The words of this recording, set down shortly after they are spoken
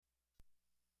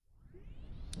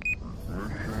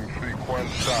All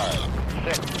start.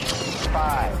 6,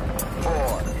 5,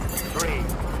 4, 3,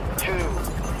 2,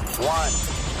 1,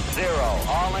 0.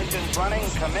 All engines running.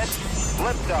 Commit.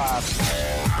 Liftoff.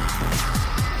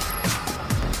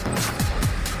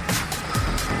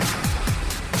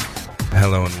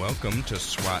 Hello and welcome to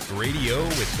SWAT Radio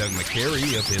with Doug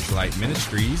McCary of His Light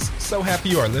Ministries. So happy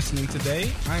you are listening today.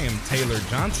 I am Taylor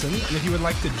Johnson, and if you would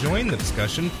like to join the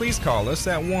discussion, please call us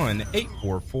at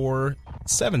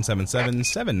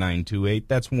 1-844-777-7928.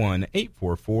 That's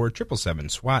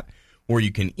 1-844-777-SWAT. Or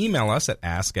you can email us at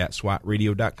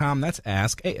ask@swatradio.com. That's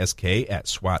ask, A-S-K,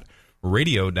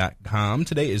 @swatradio.com.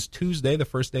 Today is Tuesday, the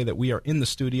first day that we are in the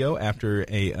studio after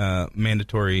a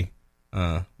mandatory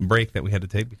break that we had to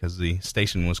take because the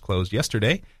station was closed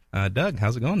yesterday. Doug,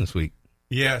 how's it going this week?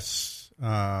 Yes,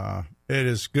 it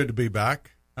is good to be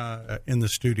back in the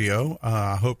studio.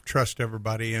 I trust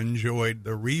everybody enjoyed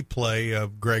the replay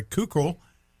of Greg Kukl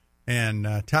and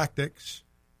Tactics.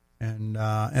 And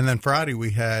then Friday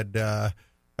we had a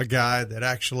guy that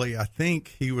actually, I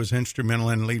think he was instrumental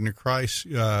in leading to Christ,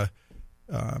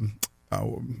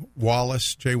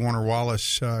 Wallace, J. Warner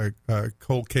Wallace,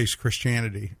 Cold Case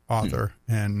Christianity author.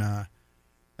 And,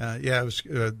 it was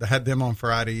had them on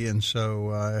Friday. And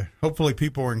so hopefully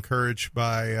people were encouraged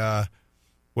by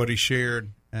what he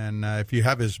shared. And if you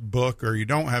have his book or you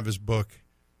don't have his book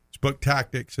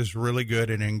Tactics is really good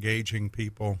at engaging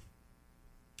people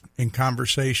in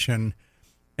conversation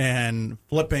and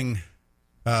flipping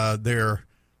their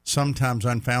sometimes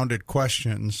unfounded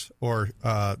questions or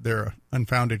their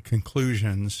unfounded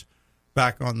conclusions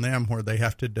back on them, where they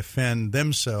have to defend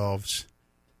themselves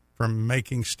from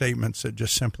making statements that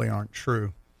just simply aren't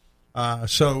true.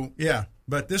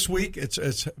 But this week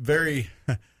it's very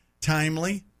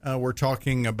timely. We're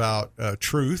talking about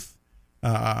truth,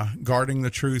 guarding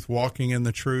the truth, walking in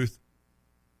the truth.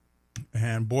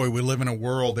 And boy, we live in a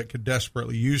world that could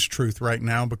desperately use truth right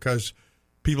now because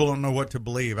people don't know what to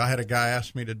believe. I had a guy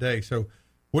ask me today, so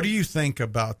what do you think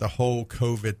about the whole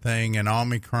COVID thing and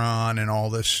Omicron and all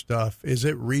this stuff? Is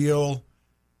it real?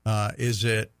 Is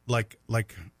it I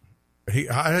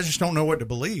just don't know what to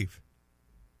believe.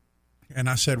 And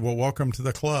I said, well, welcome to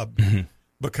the club,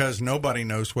 because nobody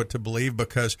knows what to believe,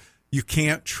 because you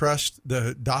can't trust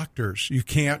the doctors. You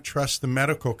can't trust the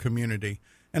medical community.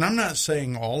 And I'm not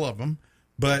saying all of them,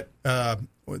 but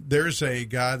there's a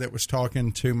guy that was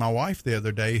talking to my wife the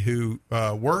other day who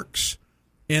works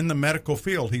in the medical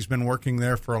field. He's been working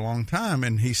there for a long time,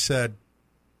 and he said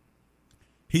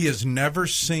he has never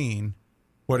seen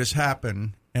what has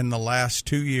happened in the last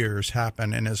 2 years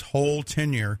happen in his whole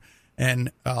tenure,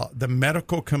 and the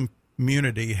medical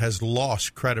community has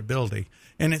lost credibility.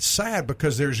 And it's sad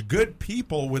because there's good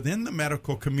people within the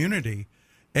medical community,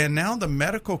 and now the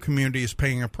medical community is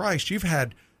paying a price. You've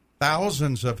had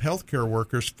thousands of healthcare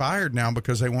workers fired now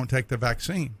because they won't take the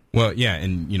vaccine. Well, yeah,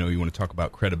 and you want to talk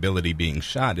about credibility being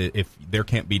shot. If there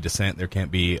can't be dissent, there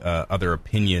can't be other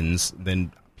opinions,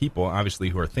 then people, obviously,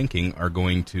 who are thinking are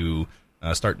going to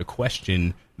start to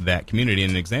question that community. And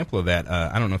an example of that,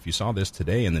 I don't know if you saw this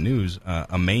today in the news,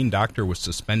 a Maine doctor was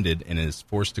suspended and is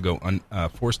forced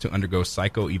to undergo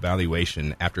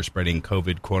psycho-evaluation after spreading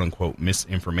COVID, quote-unquote,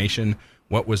 misinformation.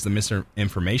 What was the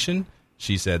misinformation?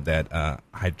 She said that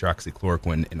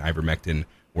hydroxychloroquine and ivermectin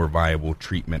were viable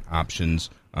treatment options,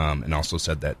 and also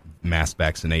said that mass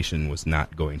vaccination was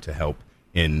not going to help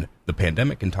in the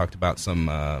pandemic, and talked about some,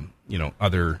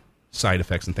 other side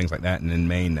effects and things like that. And in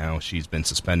Maine now, she's been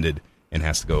suspended and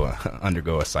has to go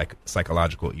undergo a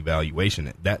psychological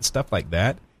evaluation. That stuff like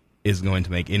that is going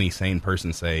to make any sane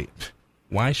person say,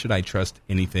 why should I trust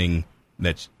anything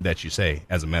that you say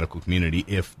as a medical community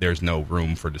if there's no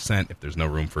room for dissent, if there's no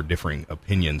room for differing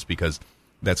opinions? Because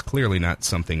that's clearly not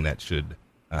something that should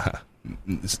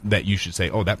that you should say,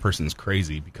 oh, that person's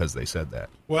crazy because they said that.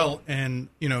 Well, and,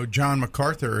 John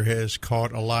MacArthur has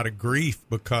caught a lot of grief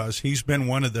because he's been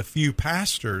one of the few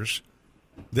pastors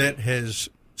that has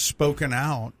spoken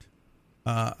out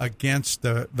against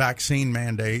the vaccine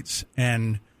mandates,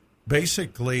 and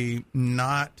basically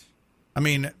not,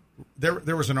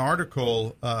 there was an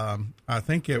article, I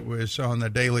think it was on the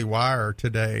Daily Wire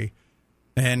today,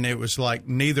 and it was like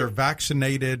neither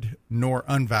vaccinated nor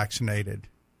unvaccinated.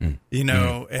 And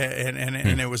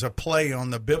it was a play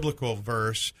on the biblical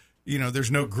verse.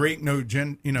 There's no Greek, no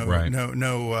Jew.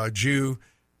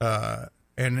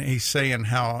 And he's saying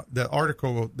how the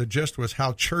article, the gist was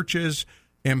how churches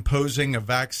imposing a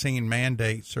vaccine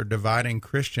mandates are dividing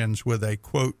Christians with a,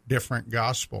 quote, different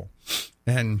gospel.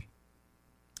 And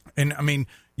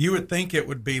you would think it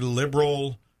would be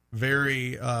liberal,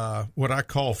 very what I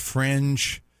call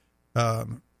fringe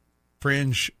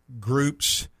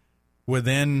groups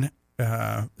within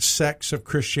sects of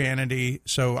Christianity.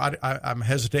 So I'm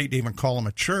hesitate to even call them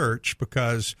a church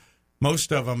because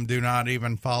most of them do not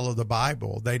even follow the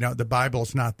Bible. They don't. The Bible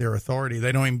is not their authority.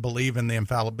 They don't even believe in the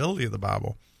infallibility of the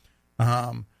Bible.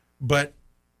 But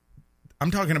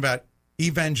I'm talking about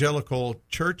evangelical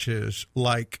churches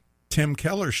like Tim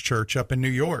Keller's church up in New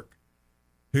York,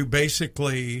 who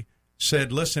basically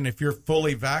said, listen, if you're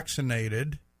fully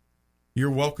vaccinated, you're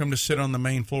welcome to sit on the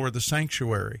main floor of the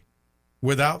sanctuary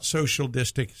without social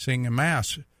distancing and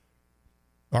masks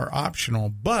are optional.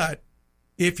 But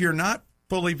if you're not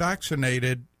fully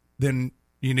vaccinated, then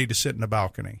you need to sit in the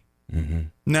balcony. Mm-hmm.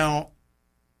 Now,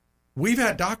 we've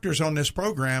had doctors on this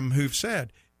program who've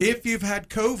said, if you've had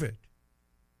COVID,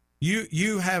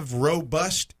 you have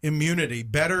robust immunity,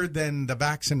 better than the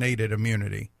vaccinated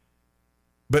immunity.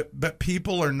 But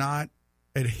people are not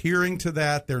adhering to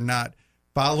that. They're not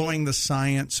following the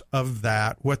science of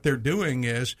that. What they're doing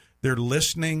is they're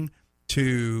listening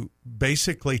to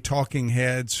basically talking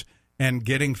heads and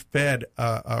getting fed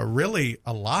really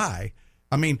a lie.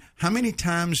 I mean, how many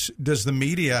times does the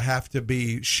media have to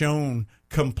be shown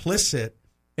complicit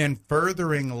in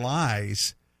furthering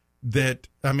lies that,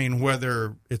 I mean,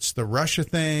 whether it's the Russia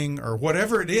thing or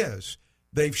whatever it is,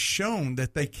 they've shown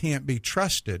that they can't be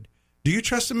trusted. Do you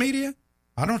trust the media?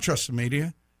 I don't trust the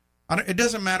media. It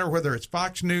doesn't matter whether it's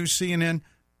Fox News, CNN,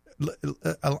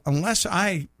 unless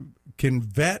I can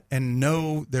vet and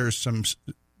know there's some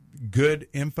good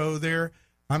info there,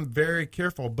 I'm very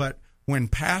careful. But when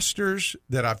pastors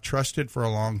that I've trusted for a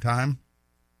long time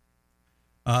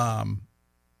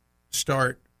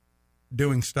start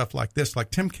doing stuff like this,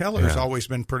 like Tim Keller has always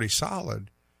been pretty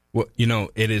solid. Well, you know,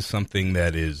 it is something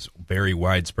that is very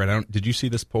widespread. Did you see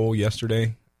this poll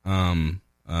yesterday?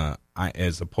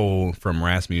 As a poll from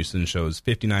Rasmussen shows,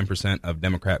 59% of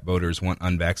Democrat voters want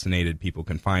unvaccinated people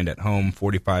confined at home.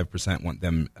 45% want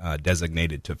them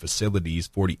designated to facilities.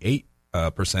 48%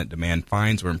 demand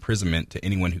fines or imprisonment to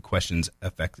anyone who questions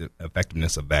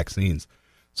effectiveness of vaccines.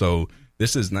 So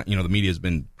this is not, you know, the media has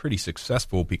been pretty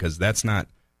successful because that's not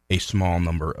a small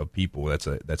number of people.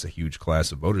 That's a huge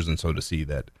class of voters, and so to see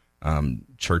that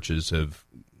churches have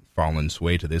fallen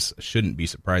sway to this shouldn't be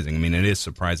surprising. I mean, it is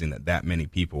surprising that many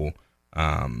people,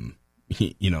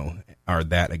 you know, are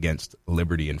that against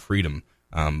liberty and freedom.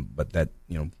 But that,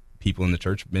 you know, people in the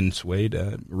church have been swayed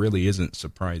really isn't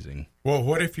surprising. Well,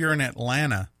 what if you're in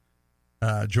Atlanta,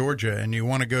 Georgia, and you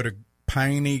want to go to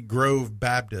Piney Grove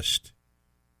Baptist?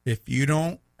 If you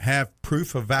don't have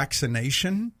proof of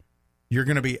vaccination, you're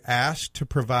going to be asked to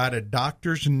provide a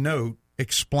doctor's note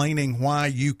explaining why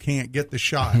you can't get the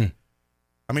shot.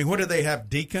 I mean, what do they have?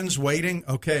 Deacons waiting?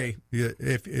 Okay,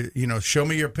 if you know, show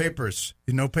me your papers.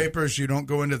 No papers, you don't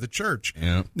go into the church.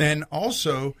 Yeah. And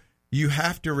also, you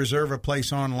have to reserve a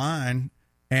place online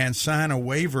and sign a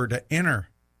waiver to enter.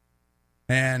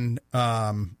 And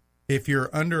if you're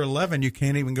under 11, you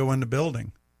can't even go in the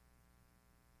building.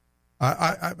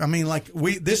 I mean, like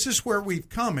this is where we've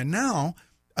come, and now,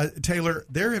 Taylor,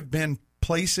 there have been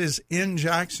places in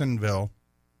Jacksonville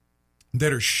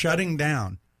that are shutting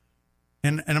down.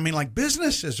 And I mean, like,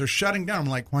 businesses are shutting down. I'm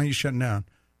like, why are you shutting down?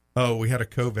 Oh, we had a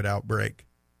COVID outbreak.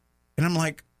 And I'm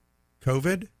like,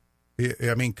 COVID?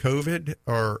 I mean, COVID,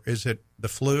 or is it the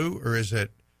flu, or is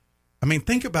it, I mean,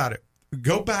 think about it.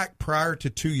 Go back prior to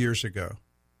 2 years ago.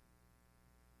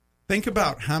 Think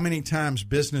about how many times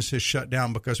businesses shut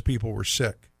down because people were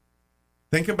sick.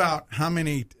 Think about how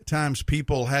many times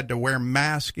people had to wear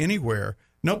masks anywhere.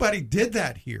 Nobody did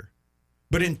that here.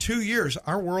 But in 2 years,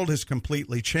 our world has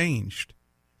completely changed.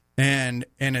 And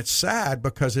it's sad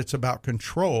because it's about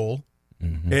control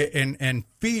and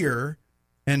fear,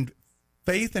 and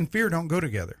faith and fear don't go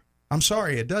together. I'm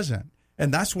sorry, it doesn't.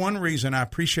 And that's one reason I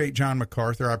appreciate John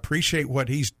MacArthur. I appreciate what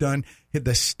he's done,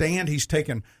 the stand he's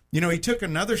taken. You know, he took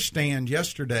another stand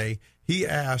yesterday. He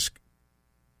asked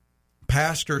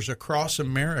pastors across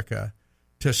America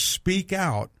to speak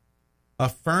out,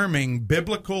 affirming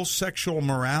biblical sexual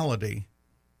morality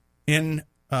in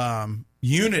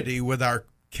unity with our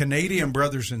Canadian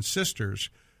brothers and sisters,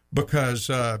 because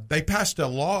they passed a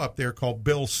law up there called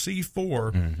Bill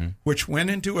C-4, which went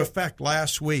into effect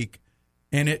last week,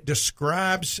 and it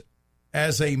describes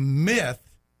as a myth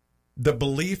the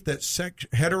belief that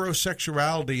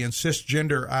heterosexuality and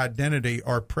cisgender identity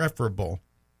are preferable.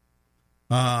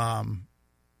 And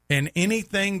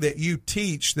anything that you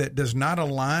teach that does not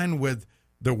align with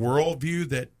the worldview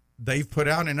that they've put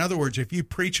out, in other words, if you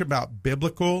preach about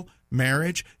biblical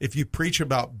marriage, if you preach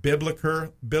about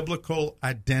biblical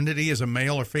identity as a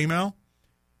male or female,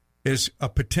 is a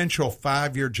potential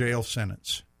 5-year jail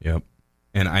sentence. Yep.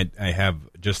 And I have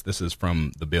just, this is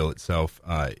from the bill itself,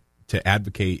 to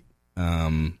advocate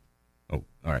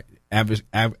All right.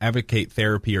 Advocate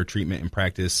therapy or treatment in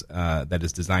practice that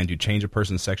is designed to change a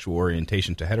person's sexual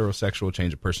orientation to heterosexual,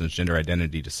 change a person's gender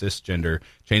identity to cisgender,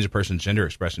 change a person's gender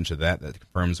expression to that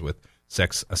confirms with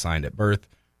sex assigned at birth,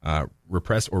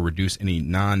 repress or reduce any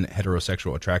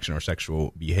non-heterosexual attraction or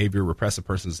sexual behavior, repress a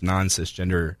person's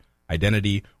non-cisgender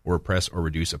identity, or repress or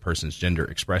reduce a person's gender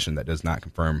expression that does not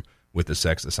confirm with the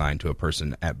sex assigned to a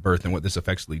person at birth. And what this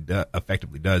effectively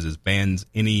does is bans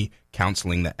any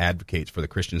counseling that advocates for the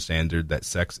Christian standard that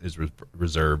sex is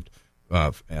reserved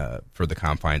for the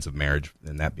confines of marriage,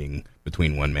 and that being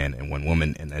between one man and one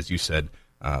woman. And as you said,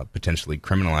 potentially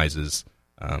criminalizes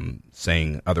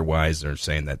saying otherwise, or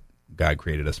saying that God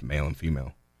created us male and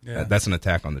female. Yeah. That's an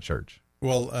attack on the church.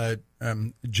 Well,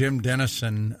 Jim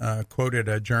Dennison quoted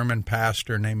a German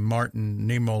pastor named Martin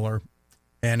Niemöller,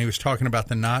 and he was talking about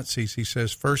the Nazis. He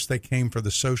says, first they came for the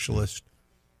socialists,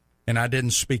 and I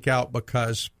didn't speak out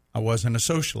because I wasn't a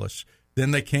socialist.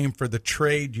 Then they came for the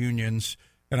trade unions,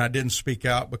 and I didn't speak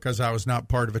out because I was not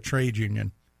part of a trade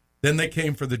union. Then they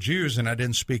came for the Jews, and I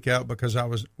didn't speak out because I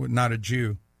was not a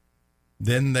Jew.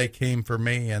 Then they came for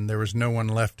me, and there was no one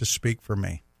left to speak for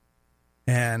me.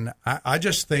 And I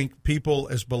just think people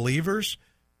as believers,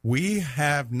 we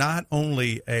have not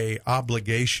only a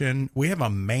obligation, we have a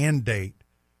mandate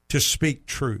to speak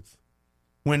truth.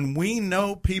 When we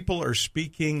know people are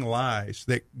speaking lies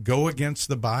that go against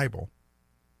the Bible,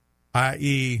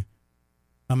 i.e.,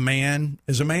 a man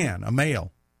is a man, a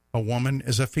male, a woman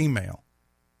is a female.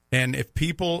 And if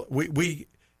people,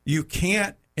 you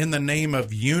can't, in the name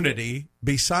of unity,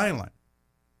 be silent.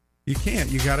 You can't.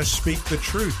 You got to speak the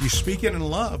truth. You speak it in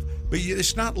love, but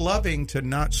it's not loving to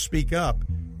not speak up.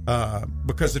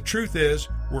 Because the truth is,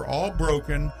 we're all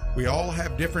broken. We all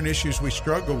have different issues we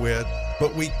struggle with,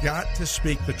 but we got to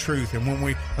speak the truth.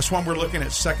 And that's why we're looking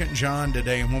at 2 John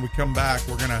today. And when we come back,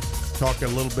 we're going to talk a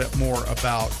little bit more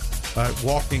about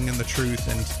walking in the truth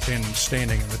and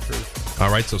standing in the truth.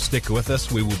 All right, so stick with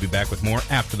us. We will be back with more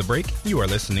after the break. You are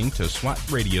listening to SWAT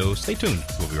Radio. Stay tuned.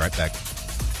 We'll be right back.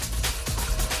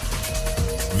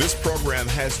 This program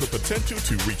has the potential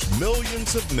to reach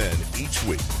millions of men each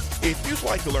week. If you'd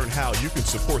like to learn how you can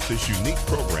support this unique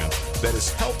program that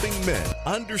is helping men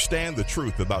understand the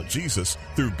truth about Jesus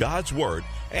through God's Word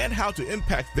and how to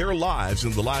impact their lives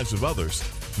and the lives of others,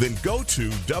 then go to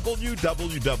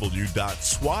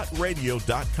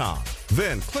www.swatradio.com.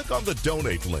 Then click on the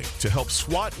donate link to help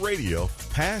SWAT Radio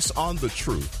pass on the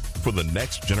truth for the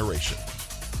next generation.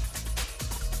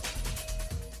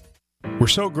 We're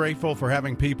so grateful for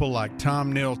having people like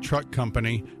Tom Neal Truck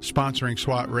Company sponsoring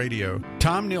SWAT Radio.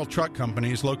 Tom Neal Truck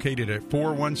Company is located at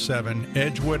 417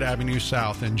 Edgewood Avenue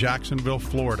South in Jacksonville,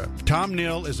 Florida. Tom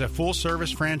Neal is a full-service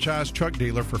franchise truck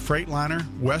dealer for Freightliner,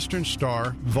 Western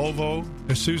Star, Volvo,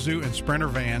 Isuzu, and Sprinter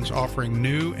vans, offering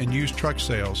new and used truck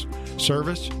sales,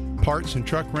 service, parts and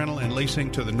truck rental and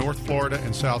leasing to the North Florida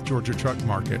and South Georgia truck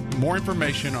market. More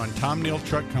information on Tom Neal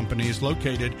Truck Company is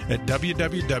located at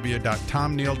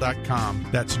www.tomneal.com.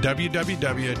 That's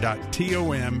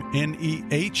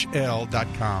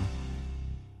www.tomnehl.com.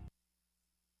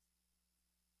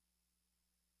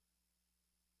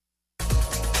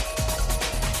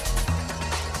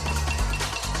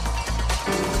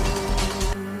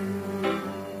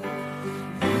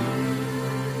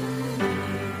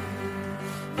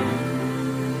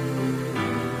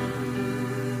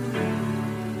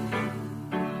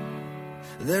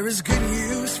 There is good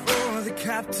news for the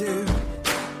captive,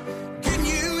 good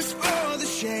news for the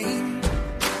shame.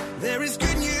 There is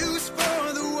good news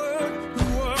for the world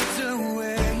who walked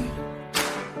away.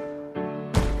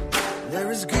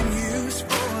 There is good news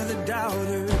for the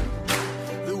doubter,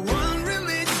 the one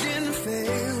religion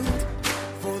failed.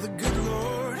 For the good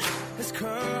Lord has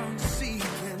come to seek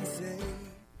and save.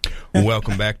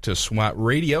 Welcome back to SWAT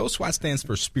Radio. SWAT stands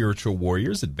for Spiritual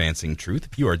Warriors Advancing Truth.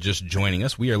 If you are just joining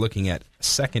us, we are looking at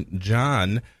 2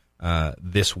 John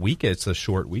this week. It's a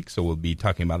short week, so we'll be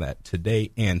talking about that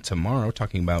today and tomorrow,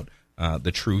 talking about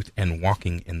the truth and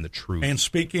walking in the truth. And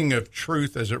speaking of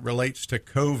truth as it relates to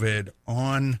COVID,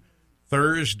 on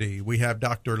Thursday we have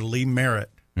Dr. Lee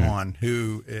Merritt on,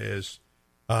 who is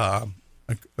has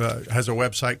a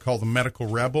website called The Medical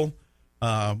Rebel.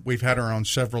 We've had her on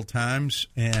several times,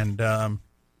 and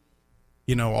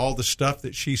all the stuff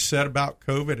that she said about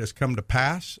COVID has come to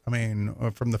pass. I mean,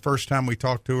 from the first time we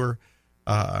talked to her,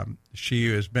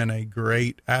 she has been a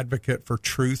great advocate for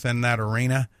truth in that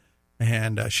arena,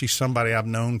 and she's somebody I've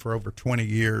known for over 20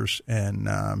 years,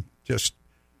 and just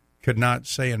could not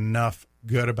say enough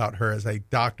good about her as a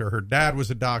doctor. Her dad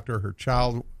was a doctor. Her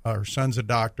son's a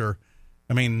doctor.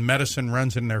 I mean, medicine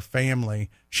runs in their family.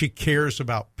 She cares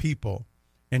about people.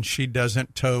 and she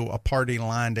doesn't toe a party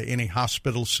line to any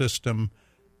hospital system,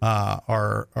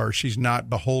 or she's not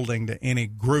beholding to any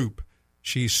group.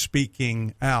 She's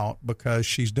speaking out because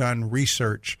she's done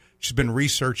research. She's been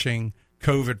researching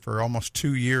COVID for almost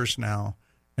 2 years now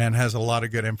and has a lot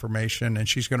of good information, and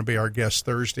she's going to be our guest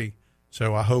Thursday.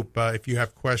 So I hope if you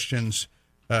have questions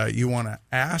you want to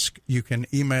ask, you can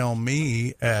email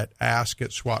me at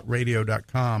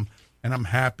ask@swatradio.com, and I'm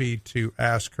happy to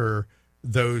ask her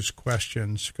those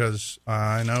questions because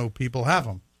I know people have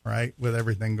them, right, with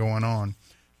everything going on.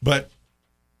 But,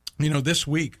 this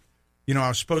week, I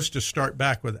was supposed to start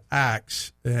back with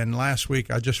Acts, and last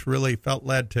week I just really felt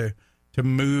led to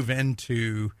move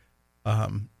into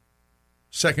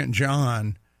 2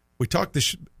 John. We talked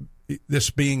this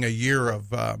being a year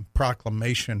of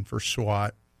proclamation for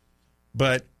SWAT,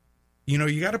 but,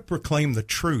 you got to proclaim the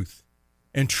truth,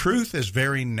 and truth is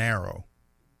very narrow.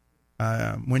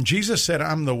 When Jesus said,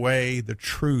 "I'm the way, the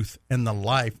truth, and the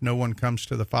life, no one comes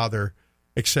to the Father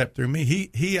except through me,"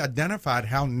 he identified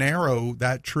how narrow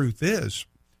that truth is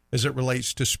as it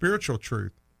relates to spiritual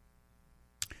truth.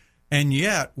 And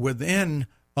yet, within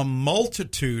a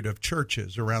multitude of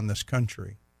churches around this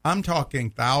country, I'm talking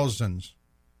thousands,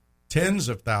 tens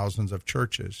of thousands of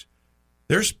churches,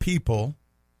 there's people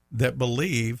that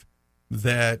believe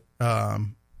that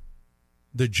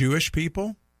the Jewish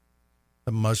people,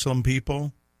 the Muslim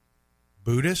people,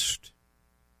 Buddhist,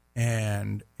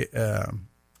 and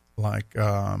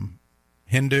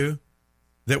Hindu,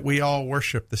 that we all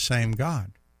worship the same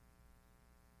God.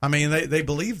 I mean, they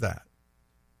believe that.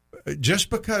 Just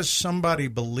because somebody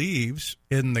believes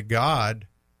in the God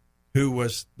who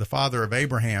was the father of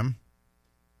Abraham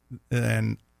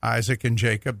and Isaac and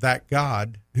Jacob, that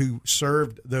God who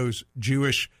served those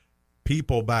Jewish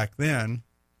people back then,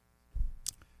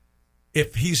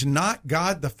 if he's not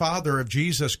God the Father of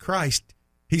Jesus Christ,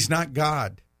 he's not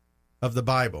God of the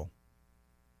Bible.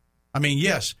 I mean,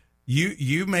 yes,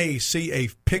 you may see a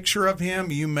picture of him,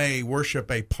 you may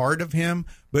worship a part of him,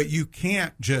 but you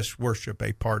can't just worship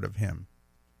a part of him.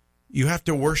 You have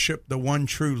to worship the one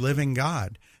true living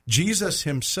God. Jesus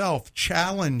himself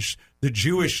challenged the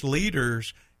Jewish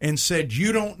leaders and said,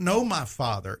 "You don't know my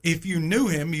Father. If you knew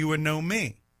him, you would know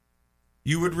me.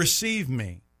 You would receive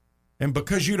me. And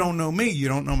because you don't know me, you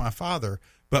don't know my Father."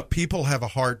 But people have a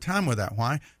hard time with that.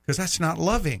 Why? Because that's not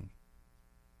loving.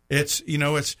 It's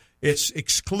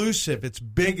exclusive, it's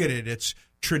bigoted, it's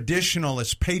traditional,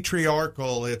 it's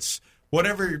patriarchal, it's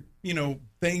whatever,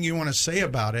 thing you want to say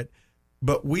about it.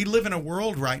 But we live in a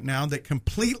world right now that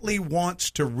completely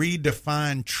wants to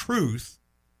redefine truth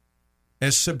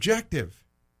as subjective.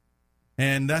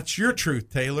 And that's your truth,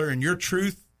 Taylor, and your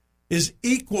truth is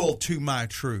equal to my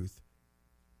truth.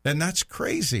 And that's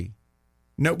crazy.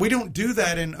 No, we don't do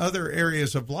that in other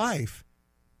areas of life.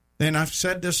 And I've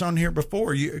said this on here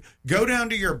before. You go down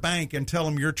to your bank and tell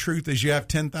them your truth is you have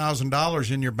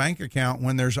 $10,000 in your bank account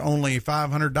when there's only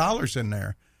 $500 in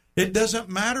there. It doesn't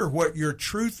matter what your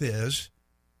truth is.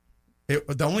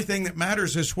 The only thing that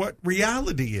matters is what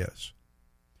reality is.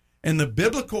 And the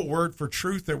biblical word for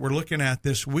truth that we're looking at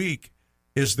this week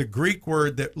is the Greek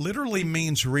word that literally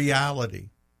means reality.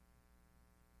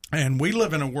 And we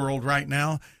live in a world right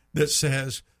now that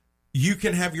says you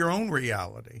can have your own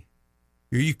reality.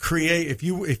 You create,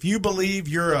 if you believe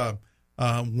you're a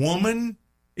woman,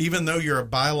 even though you're a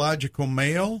biological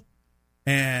male,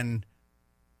 and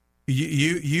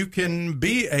you can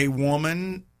be a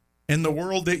woman in the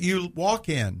world that you walk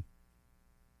in.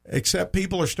 Except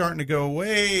people are starting to go,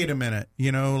 wait a minute,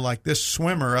 like this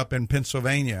swimmer up in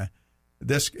Pennsylvania.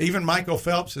 Even Michael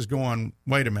Phelps is going,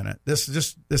 wait a minute,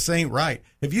 this ain't right.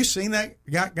 Have you seen that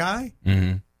guy?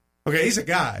 Mm-hmm. Okay, he's a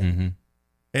guy, mm-hmm.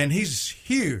 and he's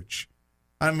huge.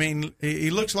 I mean, he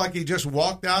looks like he just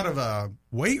walked out of a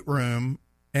weight room,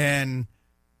 and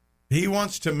he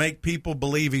wants to make people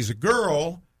believe he's a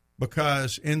girl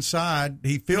because inside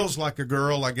he feels like a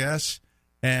girl, I guess,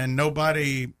 and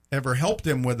nobody ever helped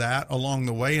him with that along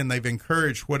the way, and they've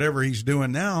encouraged whatever he's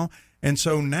doing now. And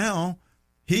so now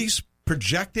he's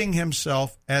projecting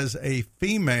himself as a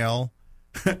female,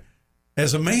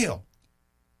 as a male.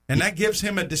 And that gives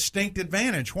him a distinct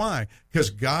advantage. Why? Because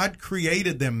God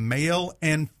created them male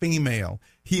and female.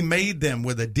 He made them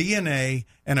with a DNA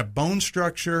and a bone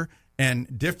structure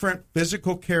and different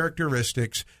physical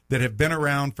characteristics that have been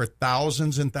around for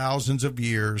thousands and thousands of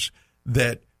years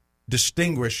that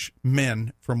distinguish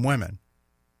men from women.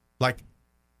 Like,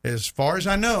 as far as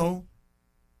I know,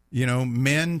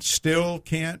 men still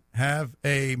can't have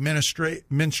a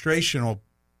menstruational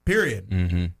period.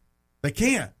 Mm-hmm. They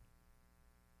can't.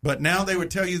 But now they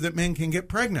would tell you that men can get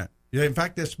pregnant. In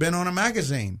fact, it's been on a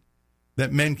magazine.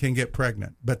 that men can get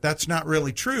pregnant. But that's not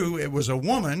really true. It was a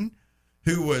woman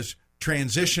who was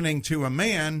transitioning to a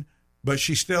man, but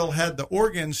she still had the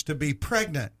organs to be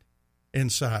pregnant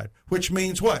inside, which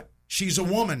means what? She's a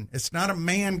woman. It's not a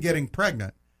man getting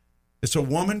pregnant. It's a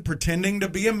woman pretending to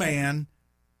be a man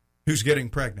who's getting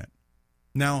pregnant.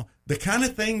 Now, the kind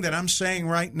of thing that I'm saying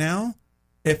right now,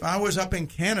 if I was up in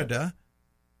Canada,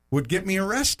 would get me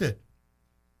arrested.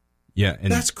 Yeah,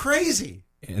 and that's crazy.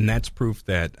 And that's proof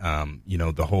that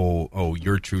the whole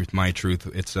your truth, my truth.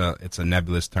 It's a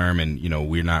nebulous term, and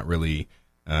we're not really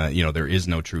there is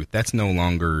no truth. That's no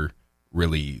longer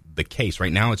really the case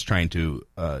right now. It's trying to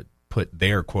put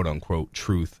their quote unquote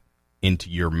truth into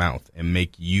your mouth and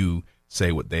make you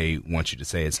say what they want you to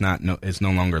say. It's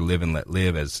no longer live and let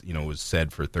live, as was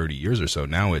said for 30 years or so.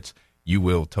 Now it's you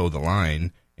will toe the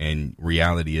line, and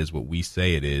reality is what we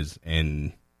say it is,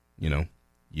 and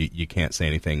you can't say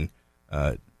anything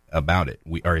about it.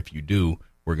 Or if you do,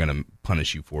 we're going to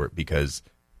punish you for it, because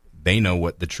they know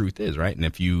what the truth is, right? And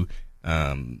if you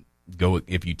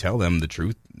if you tell them the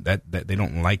truth, that they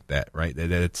don't like that, right?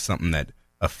 That it's something that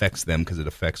affects them because it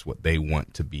affects what they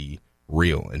want to be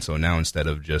real. And so now, instead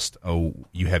of just,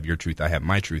 you have your truth, I have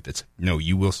my truth, it's no,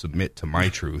 you will submit to my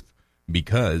truth,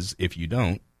 because if you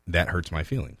don't, that hurts my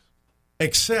feelings.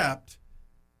 Except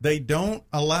they don't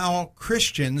allow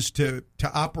Christians to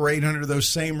operate under those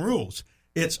same rules.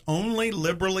 It's only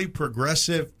liberally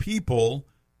progressive people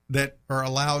that are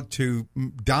allowed to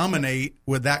dominate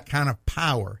with that kind of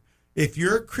power. If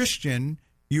you're a Christian,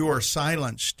 you are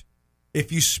silenced.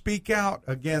 If you speak out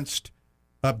against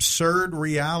absurd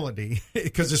reality,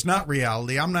 because it's not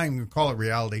reality, I'm not even going to call it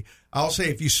reality. I'll say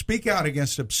if you speak out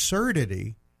against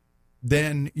absurdity,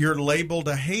 then you're labeled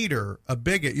a hater, a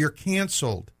bigot, you're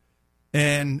canceled.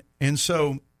 And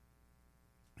so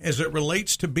as it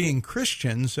relates to being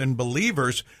Christians and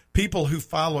believers, people who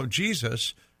follow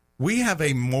Jesus, we have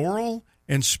a moral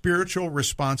and spiritual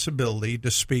responsibility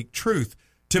to speak truth,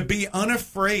 to be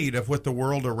unafraid of what the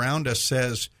world around us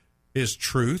says is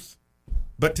truth,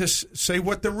 but to say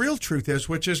what the real truth is,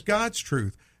 which is God's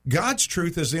truth. God's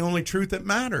truth is the only truth that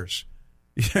matters.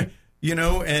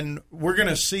 And we're going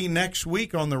to see next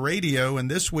week on the radio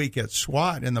and this week at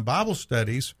SWAT in the Bible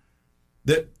studies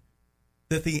that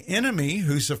the enemy,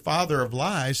 who's the father of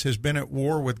lies, has been at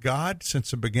war with God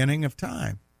since the beginning of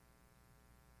time.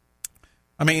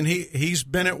 I mean, he's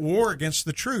been at war against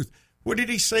the truth. What did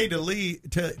he say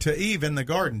to Eve in the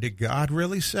garden? Did God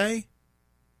really say?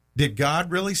 Did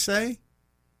God really say?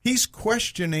 He's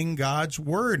questioning God's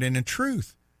word and the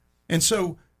truth. And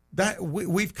so that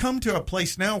we've come to a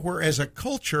place now where, as a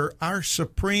culture, our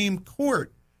Supreme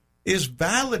Court is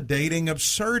validating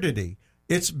absurdity.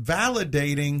 It's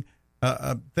validating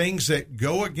things that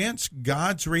go against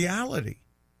God's reality.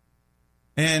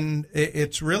 And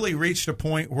it's really reached a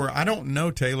point where, I don't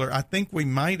know, Taylor, I think we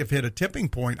might have hit a tipping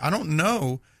point. I don't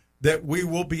know that we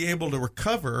will be able to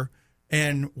recover.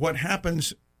 And what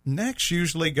happens next,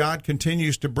 usually God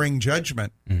continues to bring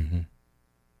judgment. Mm-hmm.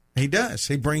 He does.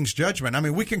 He brings judgment. I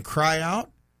mean, we can cry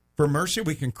out for mercy.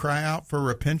 We can cry out for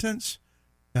repentance.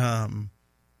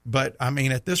 But, I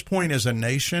mean, at this point as a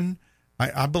nation,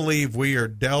 I believe we are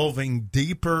delving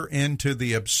deeper into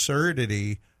the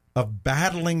absurdity of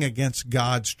battling against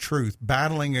God's truth,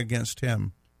 battling against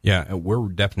Him. Yeah, we're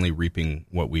definitely reaping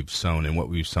what we've sown, and what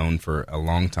we've sown for a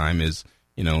long time is,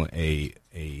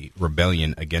 a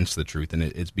rebellion against the truth, and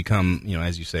it's become,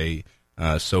 as you say,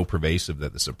 so pervasive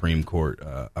that the Supreme Court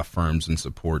affirms and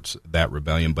supports that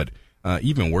rebellion. But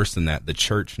even worse than that, the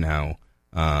church now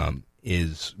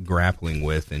is grappling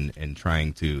with and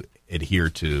trying to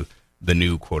adhere to the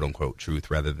new quote-unquote truth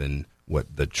rather than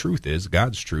what the truth is,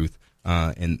 God's truth.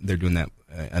 And they're doing that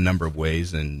a number of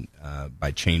ways, and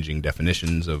by changing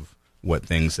definitions of what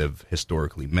things have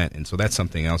historically meant. And so that's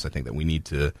something else I think that we need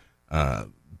to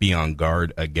be on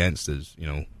guard against, is,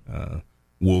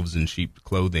 wolves in sheep's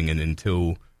clothing. And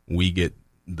until we get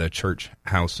the church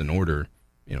house in order,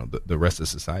 the rest of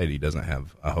society doesn't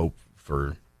have a hope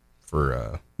for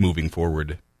moving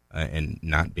forward and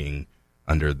not being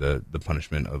under the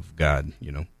punishment of God,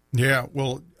 Yeah,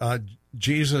 well,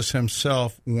 Jesus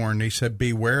himself warned, he said,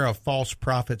 beware of false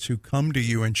prophets who come to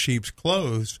you in sheep's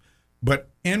clothes, but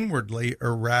inwardly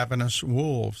are ravenous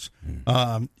wolves.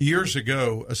 Years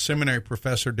ago, a seminary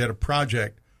professor did a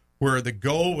project where the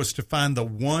goal was to find the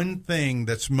one thing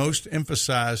that's most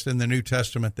emphasized in the New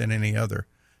Testament than any other.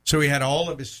 So he had all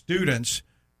of his students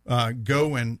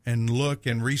go and look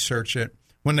and research it.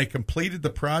 When they completed the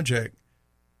project,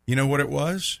 you know what it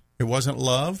was? It wasn't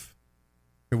love.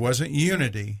 It wasn't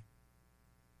unity.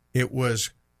 It was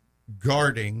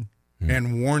guarding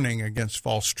and warning against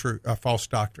false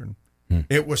doctrine.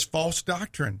 It was false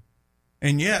doctrine.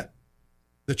 And yet,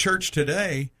 the church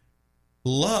today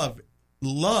love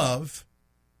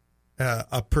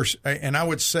and I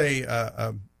would say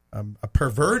a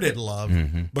perverted love,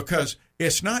 because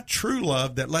it's not true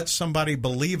love that lets somebody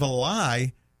believe a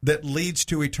lie that leads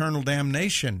to eternal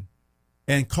damnation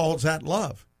and calls that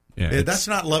love. Yeah, that's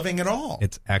not loving at all.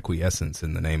 It's acquiescence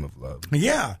in the name of love.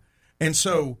 Yeah. And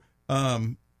so,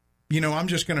 I'm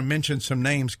just going to mention some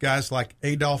names, guys like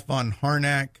Adolf von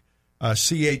Harnack,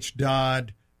 C.H.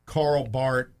 Dodd, Karl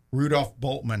Barth, Rudolf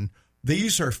Bultmann.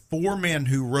 These are four men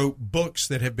who wrote books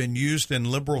that have been used in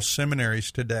liberal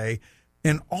seminaries today.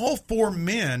 And all four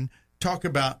men talk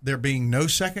about there being no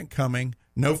second coming,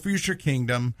 no future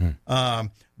kingdom.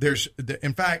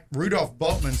 In fact, Rudolf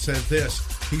Bultmann says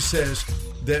this. He says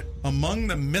that among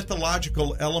the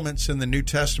mythological elements in the New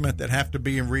Testament that have to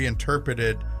be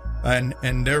reinterpreted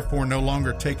and therefore no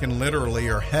longer taken literally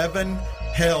are heaven,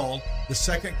 hell, the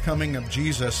second coming of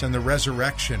Jesus, and the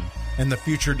resurrection and the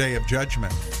future day of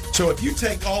judgment. So if you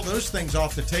take all those things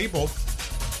off the table,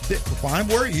 why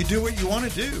worry? You do what you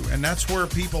want to do, and that's where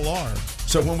people are.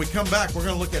 So when we come back, we're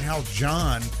going to look at how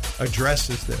John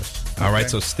addresses this. Okay? All right,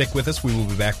 so stick with us. We will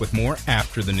be back with more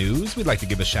after the news. We'd like to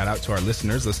give a shout out to our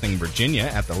listeners listening in Virginia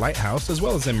at the Lighthouse, as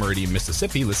well as in Meridian,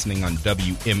 Mississippi, listening on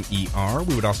WMER.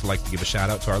 We would also like to give a shout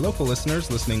out to our local listeners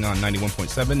listening on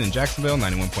 91.7 in Jacksonville,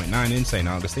 91.9 in St.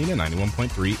 Augustine, and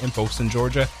 91.3 in Folkston,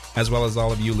 Georgia, as well as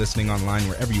all of you listening online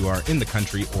wherever you are in the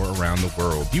country or around the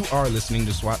world. You are listening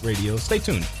to SWAT Radio. Stay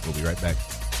tuned. We'll be right back.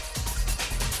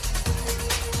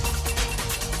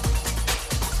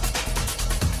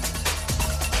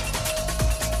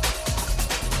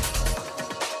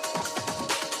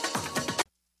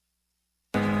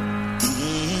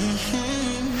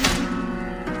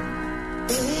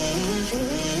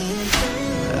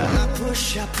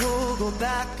 I pull, go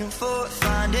back and forth,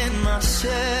 finding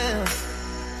myself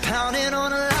pounding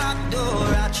on a locked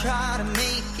door. I try to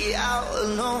make it out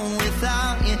alone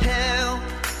without your help,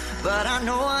 but I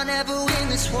know I'll never win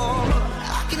this war.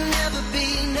 I can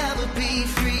never be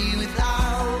free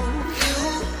without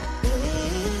you.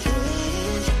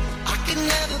 I can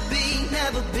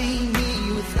never be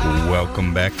me without you.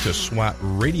 Welcome back to SWAT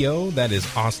Radio. That is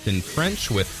Austin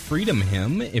French with Freedom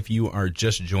Hymn. If you are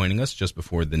just joining us just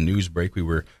before the news break, we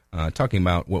were talking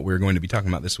about what we're going to be talking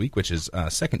about this week, which is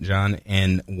 2 John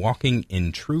and walking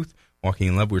in truth, walking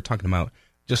in love. We were talking about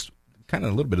just kind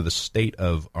of a little bit of the state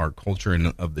of our culture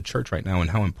and of the church right now and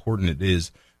how important it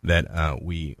is that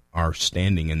we are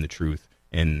standing in the truth.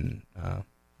 And,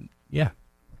 yeah.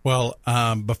 Well,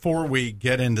 before we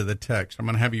get into the text, I'm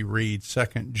going to have you read 2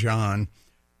 John.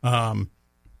 Lifeway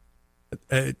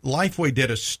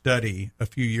did a study a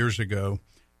few years ago,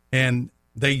 and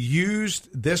they used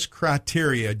this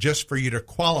criteria just for you to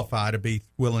qualify to be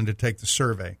willing to take the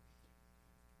survey.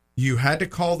 You had to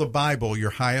call the Bible your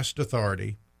highest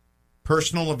authority.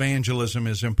 Personal evangelism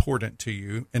is important to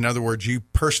you. In other words, you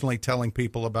personally telling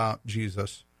people about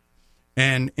Jesus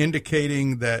and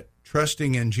indicating that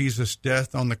trusting in Jesus'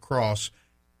 death on the cross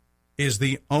is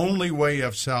the only way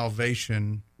of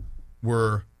salvation.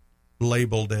 Were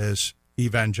labeled as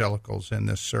evangelicals in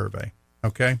this survey,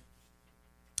 okay?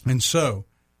 And so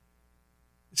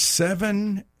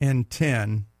 7 in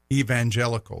 10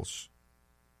 evangelicals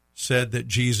said that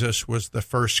Jesus was the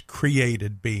first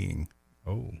created being.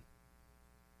 Oh.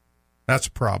 That's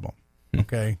a problem,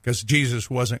 okay? Because Jesus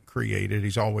wasn't created.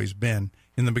 He's always been.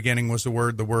 In the beginning was the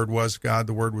Word was God,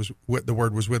 the Word was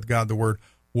with God, the Word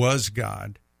was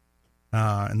God.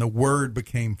 And the Word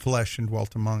became flesh and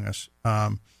dwelt among us.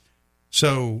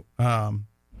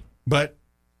 But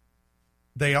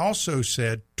they also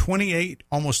said 28,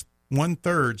 almost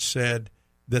 1/3 said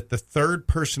that the third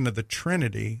person of the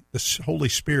Trinity, the Holy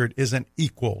Spirit, isn't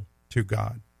equal to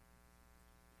God.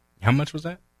 How much was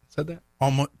that? Said that?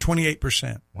 Almost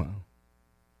 28%. Wow.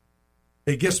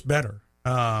 It gets better.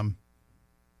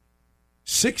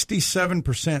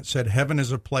 67% said heaven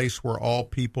is a place where all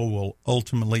people will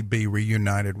ultimately be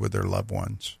reunited with their loved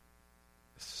ones.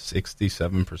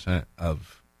 67%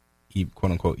 of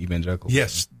quote-unquote evangelicals.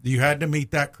 Yes, you had to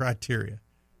meet that criteria.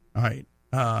 All right.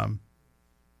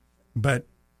 But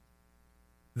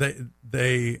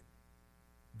the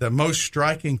most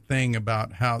striking thing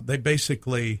about how they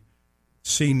basically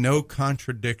see no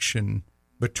contradiction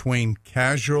between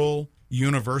casual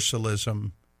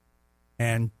universalism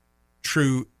and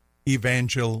true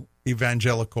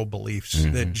evangelical beliefs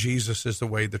that Jesus is the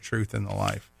way, the truth, and the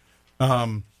life.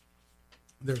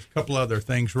 There's a couple other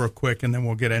things real quick, and then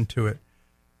we'll get into it.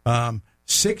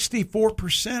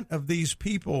 64% of these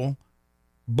people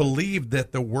believe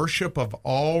that the worship of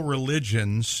all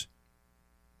religions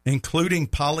including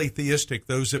polytheistic,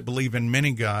 those that believe in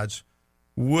many gods,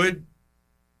 would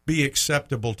be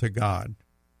acceptable to God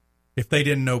if they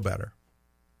didn't know better.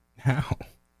 How?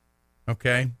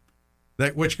 Okay?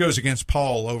 That which goes against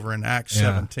Paul over in Acts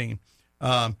 17.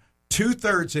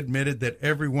 2/3 admitted that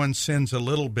everyone sins a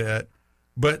little bit,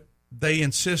 but they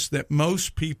insist that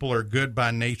most people are good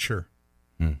by nature.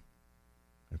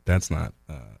 If that's not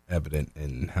evident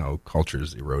in how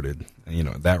culture's eroded,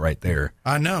 that right there.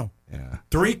 I know. Yeah.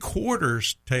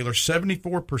 3/4, Taylor,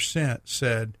 74%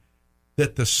 said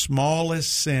that the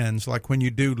smallest sins, like when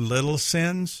you do little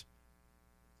sins,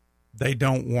 they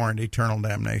don't warrant eternal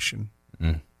damnation.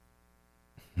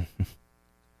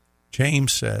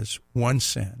 James says one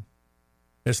sin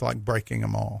is like breaking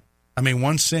them all. I mean,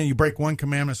 one sin, you break one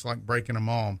commandment, it's like breaking them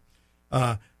all.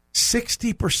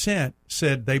 60%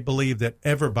 said they believe that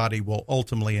everybody will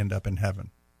ultimately end up in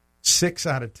heaven. 6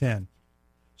 out of 10.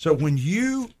 So when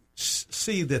you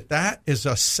see that is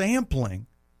a sampling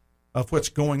of what's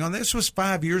going on, this was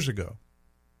 5 years ago.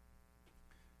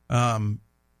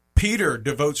 Peter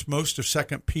devotes most of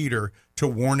 2 Peter to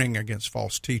warning against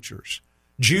false teachers.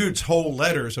 Jude's whole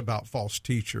letter is about false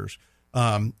teachers.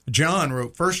 John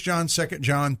wrote 1 John, 2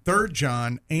 John, 3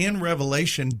 John, and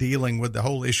Revelation dealing with the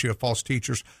whole issue of false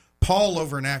teachers. Paul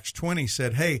over in Acts 20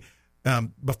 said, hey,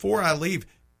 before I leave,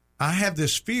 I have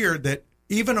this fear that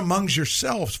even amongst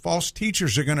yourselves, false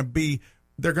teachers are going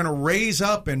to raise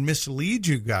up and mislead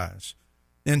you guys.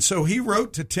 And so he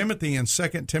wrote to Timothy in 2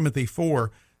 Timothy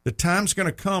 4, the time's going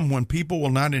to come when people will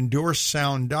not endure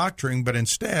sound doctrine, but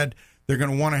instead they're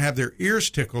going to want to have their ears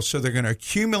tickled, so they're going to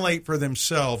accumulate for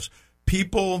themselves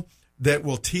people that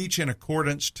will teach in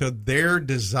accordance to their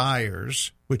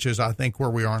desires, which is, I think, where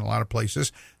we are in a lot of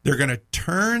places. They're going to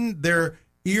turn their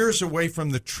ears away from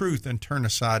the truth and turn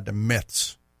aside to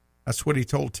myths. That's what he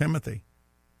told Timothy.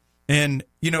 And,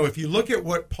 if you look at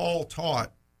what Paul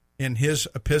taught in his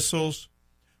epistles,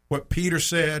 what Peter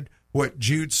said, what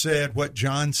Jude said, what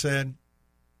John said,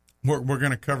 we're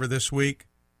going to cover this week,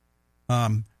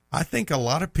 I think a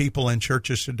lot of people in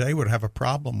churches today would have a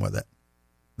problem with it.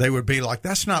 They would be like,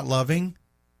 that's not loving.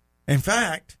 In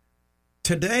fact,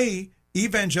 today,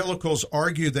 evangelicals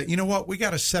argue that, we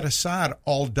got to set aside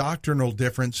all doctrinal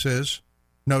differences.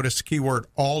 Notice the key word,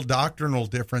 all doctrinal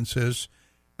differences,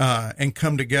 and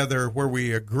come together where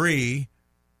we agree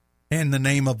in the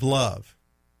name of love.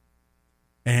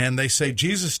 And they say,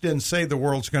 Jesus didn't say the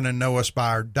world's going to know us by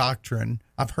our doctrine.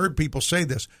 I've heard people say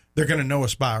this. They're going to know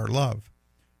us by our love.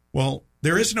 Well,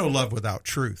 there is no love without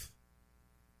truth.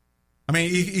 I mean,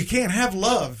 you can't have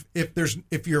love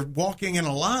if you're walking in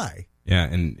a lie. Yeah,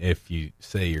 and if you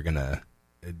say you're going to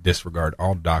disregard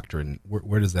all doctrine,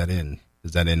 where does that end?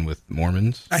 Does that end with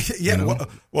Mormons?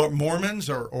 Well, Mormons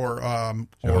or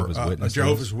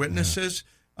Jehovah's Witnesses,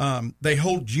 they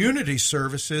hold unity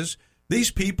services.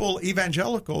 These people,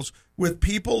 evangelicals, with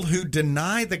people who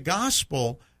deny the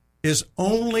gospel is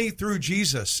only through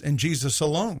Jesus and Jesus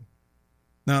alone.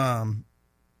 I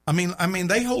mean,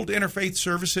 they hold interfaith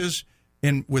services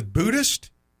with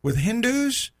Buddhists, with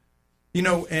Hindus,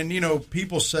 and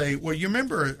people say, well, you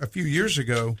remember a few years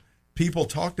ago, people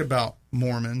talked about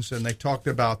Mormons, and they talked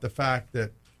about the fact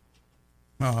that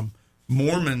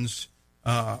Mormons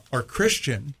are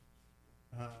Christian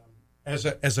as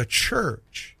a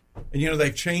church. And,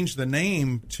 they've changed the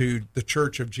name to the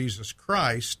Church of Jesus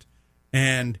Christ.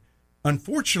 And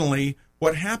unfortunately,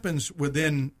 what happens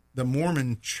within the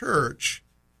Mormon church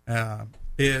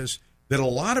is that a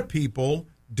lot of people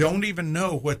don't even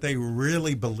know what they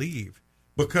really believe.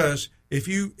 Because if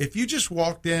you just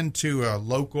walked into a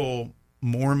local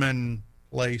Mormon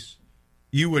place,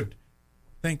 you would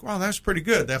think, wow, that's pretty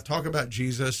good. They'll talk about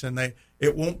Jesus, and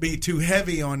it won't be too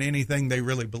heavy on anything they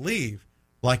really believe.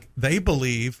 Like they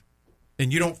believe,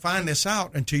 and you don't find this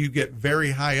out until you get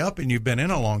very high up and you've been in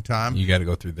a long time. You got to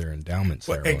go through their endowments.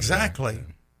 Well, exactly.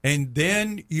 Yeah. And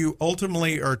then you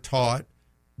ultimately are taught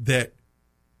that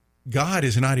God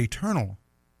is not eternal.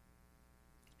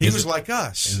 He was like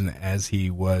us. Isn't it as he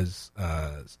was,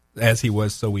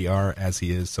 so we are, as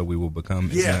he is, so we will become?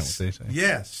 Isn't that what they say?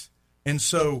 Yes. And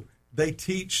so they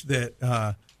teach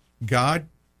that God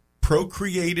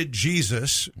procreated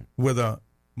Jesus with a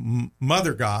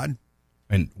mother God.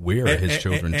 And we are his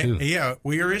children, too. Yeah,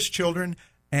 we are his children,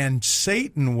 and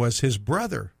Satan was his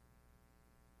brother.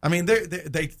 I mean,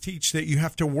 they teach that you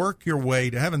have to work your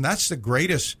way to heaven. That's the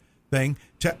greatest thing,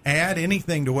 to add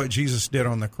anything to what Jesus did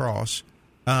on the cross,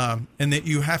 and that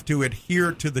you have to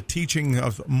adhere to the teaching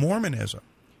of Mormonism.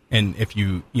 And if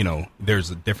there's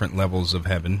different levels of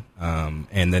heaven,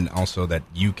 and then also that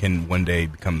you can one day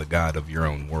become the God of your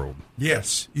own world.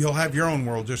 Yes, you'll have your own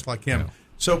world just like him. Yeah.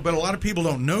 So, but a lot of people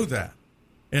don't know that.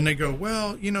 And they go,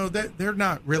 well, that they're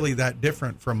not really that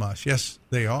different from us. Yes,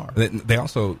 they are. They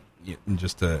also,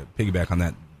 just to piggyback on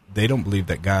that, they don't believe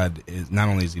that God is, not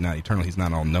only is he not eternal, he's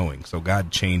not all-knowing. So God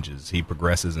changes. He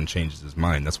progresses and changes his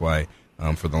mind. That's why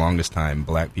for the longest time,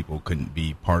 black people couldn't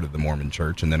be part of the Mormon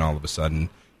church. And then all of a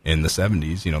sudden, in the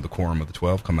 70s, the Quorum of the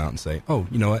 12 come out and say, oh,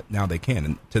 you know what, now they can.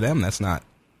 And to them, that's not,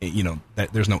 that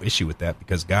there's no issue with that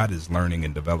because God is learning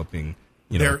and developing,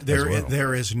 as well.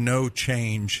 There is no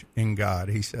change in God,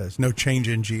 he says. No change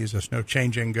in Jesus, no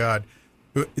change in God.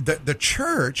 The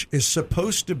church is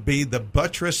supposed to be the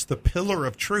buttress, the pillar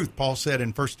of truth, Paul said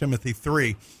in 1 Timothy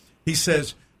 3. He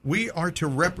says, we are to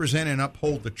represent and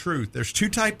uphold the truth. There's two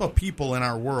types of people in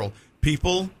our world,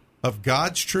 people of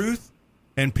God's truth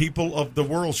and people of the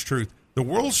world's truth. The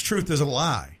world's truth is a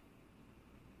lie.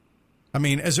 I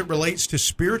mean, as it relates to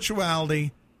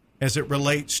spirituality, as it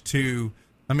relates to,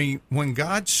 when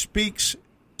God speaks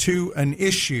to an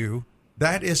issue,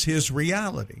 that is his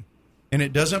reality. And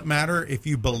it doesn't matter if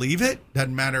you believe it,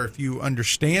 doesn't matter if you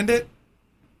understand it,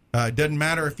 doesn't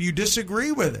matter if you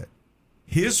disagree with it.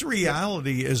 His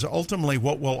reality is ultimately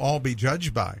what we'll all be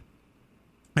judged by.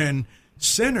 And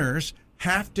sinners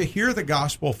have to hear the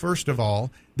gospel first of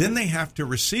all, then they have to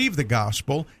receive the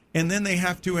gospel, and then they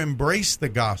have to embrace the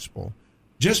gospel.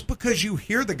 Just because you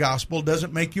hear the gospel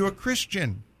doesn't make you a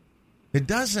Christian. It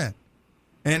doesn't.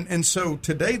 And so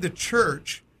today the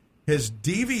church has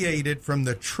deviated from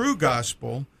the true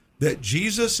gospel that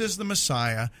Jesus is the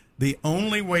Messiah, the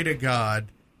only way to God,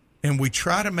 and we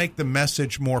try to make the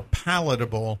message more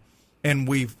palatable, and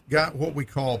we've got what we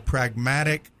call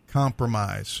pragmatic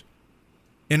compromise.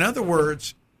 In other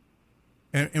words,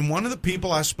 and one of the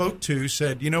people I spoke to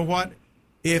said, you know what?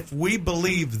 If we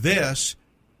believe this,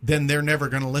 then they're never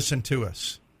going to listen to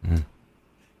us. Mm-hmm.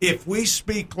 If we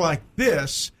speak like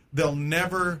this, they'll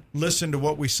never listen to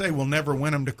what we say. We'll never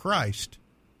win them to Christ.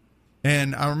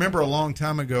 And I remember a long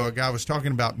time ago, a guy was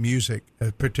talking about music,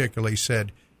 particularly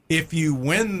said, if you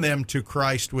win them to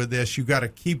Christ with this, you got to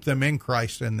keep them in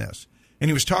Christ in this. And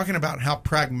he was talking about how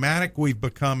pragmatic we've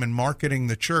become in marketing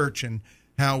the church and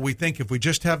how we think if we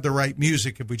just have the right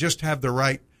music, if we just have the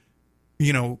right,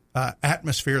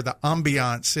 atmosphere, the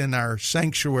ambiance in our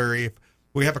sanctuary, if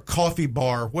we have a coffee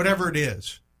bar, whatever it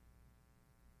is,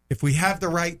 if we have the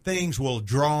right things, we'll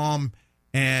draw them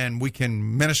and we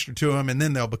can minister to them and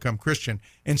then they'll become Christian.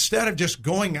 Instead of just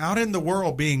going out in the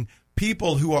world being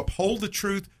people who uphold the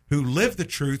truth, who live the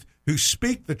truth, who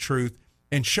speak the truth,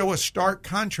 and show a stark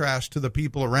contrast to the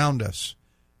people around us,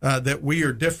 that we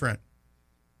are different.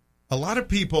 A lot of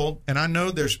people, and I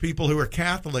know there's people who are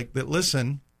Catholic that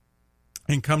listen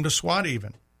and come to SWAT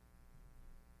even.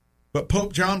 But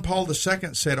Pope John Paul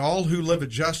II said, all who live a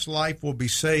just life will be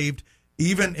saved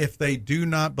even if they do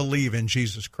not believe in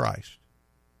Jesus Christ.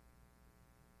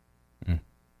 Mm.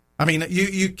 I mean,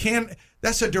 you can't,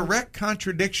 that's a direct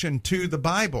contradiction to the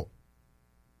Bible.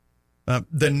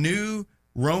 The New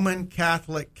Roman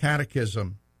Catholic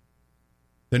Catechism.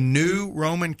 The New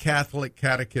Roman Catholic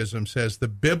Catechism says the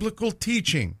biblical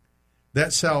teaching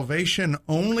that salvation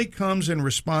only comes in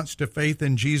response to faith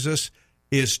in Jesus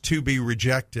is to be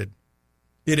rejected.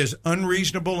 It is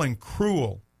unreasonable and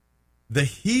cruel. The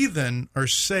heathen are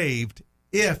saved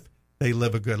if they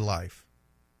live a good life.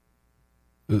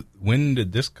 When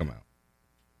did this come out?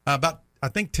 About, I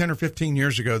think, 10 or 15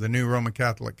 years ago, the New Roman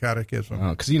Catholic Catechism.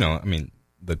 Because,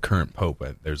 the current Pope,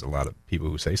 there's a lot of people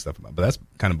who say stuff about it, but that's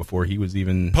kind of before he was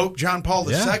even... Pope John Paul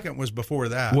II was before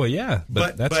that. Well, yeah,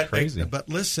 but that's crazy. But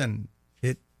listen,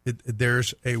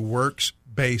 there's a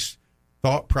works-based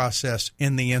thought process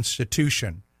in the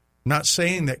institution. Not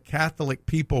saying that Catholic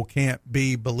people can't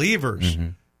be believers, mm-hmm.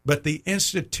 but the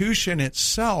institution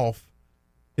itself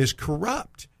is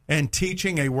corrupt and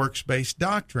teaching a works-based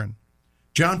doctrine.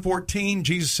 John 14,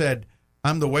 Jesus said,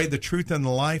 I'm the way, the truth, and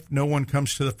the life. No one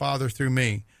comes to the Father through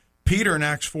me. Peter in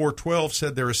Acts 4:12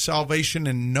 said there is salvation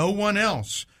in no one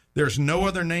else. There's no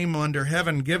other name under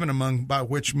heaven given among by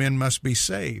which men must be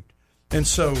saved. And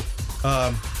so,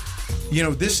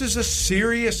 this is a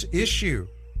serious issue.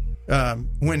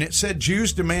 When it said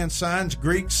Jews demand signs,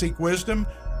 Greeks seek wisdom,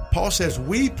 Paul says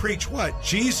we preach what?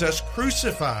 Jesus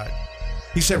crucified.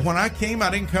 He said, when I came, I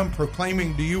didn't come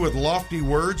proclaiming to you with lofty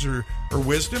words or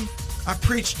wisdom. I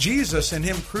preached Jesus and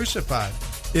him crucified.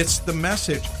 It's the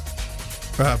message.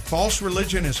 False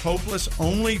religion is hopeless.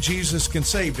 Only Jesus can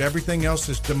save. Everything else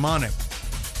is demonic.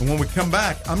 And when we come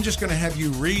back, I'm just going to have you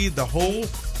read the whole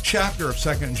chapter of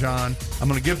 2 John. I'm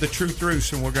going to give the truth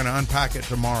roost, and we're going to unpack it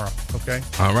tomorrow, okay?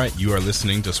 All right. You are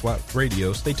listening to SWAT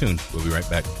Radio. Stay tuned. We'll be right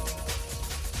back.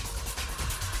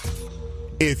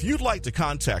 If you'd like to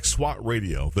contact SWAT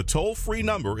Radio, the toll-free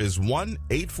number is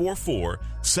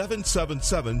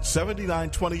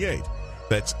 1-844-777-7928.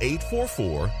 That's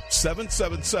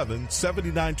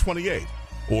 844-777-7928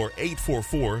 or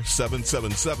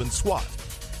 844-777-SWAT.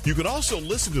 You can also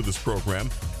listen to this program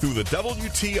through the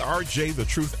WTRJ The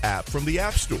Truth app from the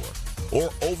App Store or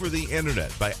over the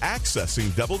internet by accessing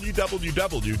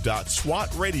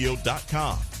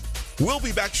www.swatradio.com. We'll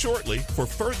be back shortly for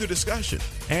further discussion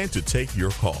and to take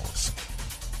your calls.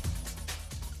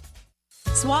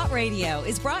 SWAT Radio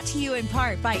is brought to you in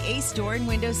part by Ace Door and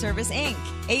Window Service, Inc.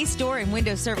 Ace Door and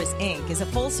Window Service, Inc. is a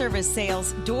full-service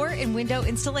sales door and window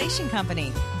installation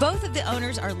company. Both of the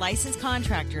owners are licensed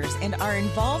contractors and are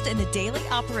involved in the daily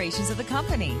operations of the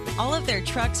company. All of their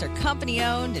trucks are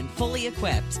company-owned and fully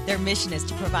equipped. Their mission is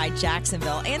to provide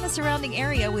Jacksonville and the surrounding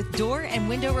area with door and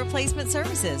window replacement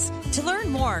services. To learn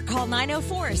more, call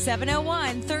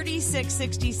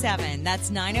 904-701-3667. That's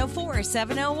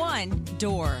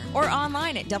 904-701-DOOR. Or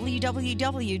online at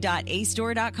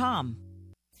www.acedoor.com.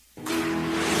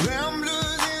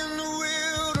 Ramblers in the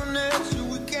wilderness,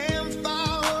 we can't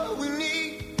find what we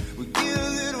need. We get a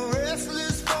little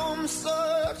restless from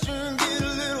search and get a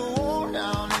little worn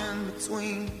down in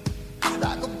between.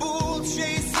 Like a bull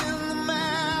chasing the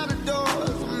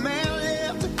matadors, a man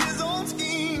left with his own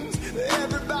schemes.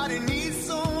 Everybody needs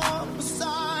someone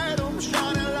beside him,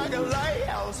 shining like a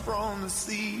lighthouse from the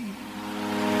sea.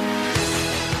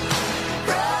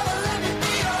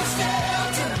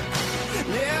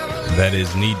 That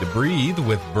is Need to Breathe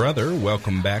with Brother.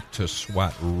 Welcome back to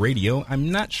SWAT Radio.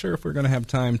 I'm not sure if we're going to have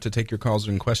time to take your calls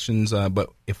and questions, but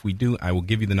if we do, I will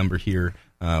give you the number here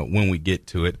when we get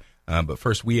to it. But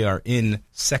first, we are in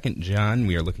 2 John.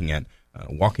 We are looking at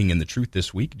walking in the truth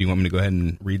this week. Do you want me to go ahead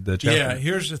and read the chapter? Yeah,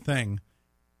 here's the thing.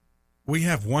 We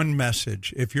have one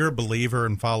message. If you're a believer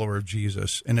and follower of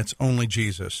Jesus, and it's only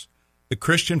Jesus, the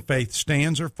Christian faith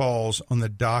stands or falls on the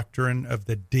doctrine of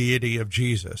the deity of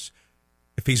Jesus.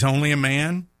 If he's only a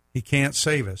man, he can't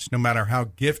save us, no matter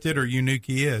how gifted or unique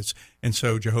he is. And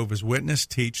so Jehovah's Witnesses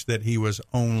teach that he was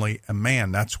only a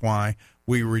man. That's why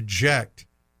we reject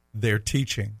their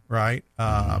teaching, right?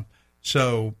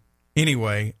 So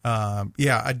anyway,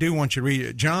 I do want you to read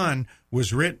it. John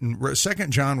was written, 2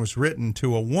 John was written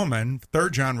to a woman,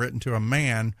 3 John written to a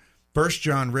man, 1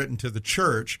 John written to the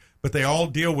church, but they all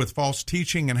deal with false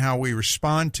teaching and how we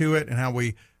respond to it and how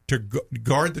we to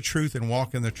guard the truth and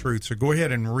walk in the truth. So go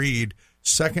ahead and read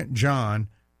 2 John,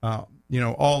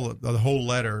 all of the whole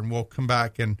letter, and we'll come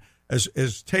back. And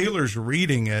as Taylor's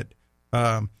reading it,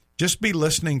 just be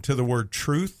listening to the word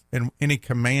truth and any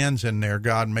commands in there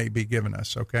God may be giving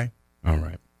us, okay? All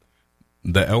right.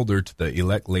 The elder to the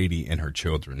elect lady and her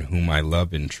children, whom I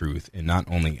love in truth, and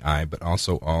not only I, but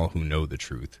also all who know the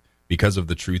truth, because of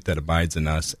the truth that abides in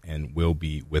us and will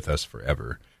be with us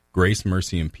forever. Grace,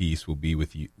 mercy, and peace will be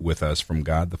with us from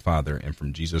God the Father and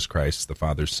from Jesus Christ, the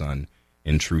Father's Son,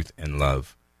 in truth and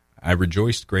love. I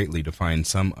rejoiced greatly to find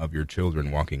some of your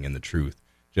children walking in the truth,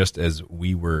 just as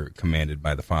we were commanded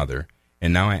by the Father.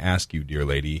 And now I ask you, dear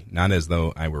lady, not as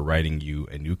though I were writing you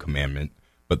a new commandment,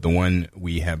 but the one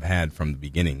we have had from the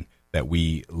beginning, that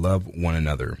we love one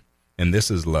another. And this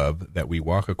is love, that we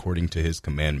walk according to his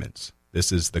commandments.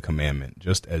 This is the commandment,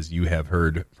 just as you have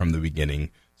heard from the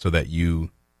beginning, so that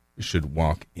you should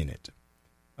walk in it.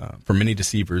 For many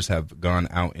deceivers have gone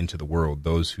out into the world,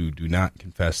 those who do not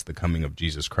confess the coming of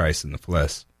Jesus Christ in the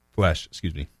flesh.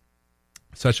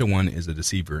 Such a one is a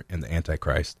deceiver and the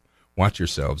Antichrist. Watch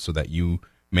yourselves so that you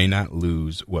may not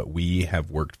lose what we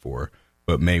have worked for,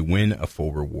 but may win a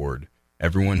full reward.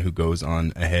 Everyone who goes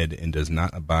on ahead and does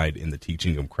not abide in the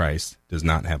teaching of Christ does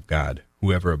not have God.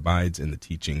 Whoever abides in the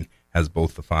teaching has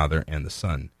both the Father and the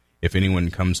Son. If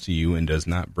anyone comes to you and does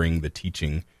not bring the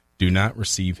teaching, do not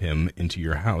receive him into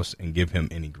your house and give him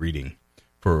any greeting,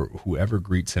 for whoever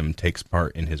greets him takes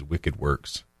part in his wicked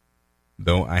works.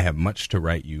 Though I have much to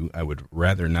write you, I would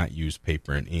rather not use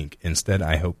paper and ink. Instead,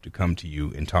 I hope to come to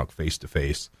you and talk face to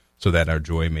face, so that our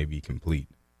joy may be complete.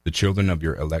 The children of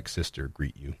your elect sister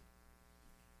greet you.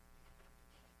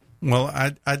 Well,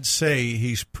 I'd say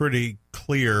he's pretty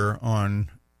clear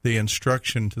on the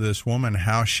instruction to this woman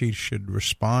how she should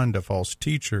respond to false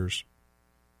teachers.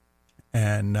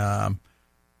 And, the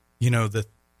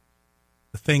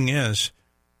thing is,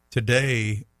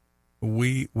 today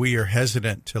we are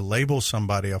hesitant to label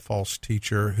somebody a false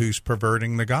teacher who's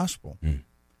perverting the gospel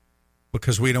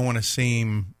because we don't want to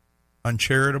seem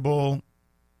uncharitable.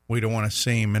 We don't want to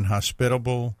seem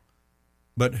inhospitable.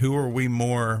 But who are we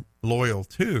more loyal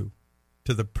to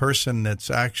the person that's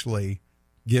actually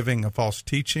giving a false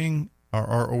teaching, or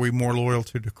are we more loyal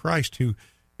to Christ who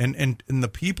And the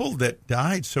people that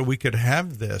died so we could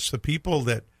have this, the people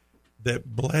that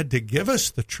bled to give us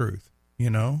the truth,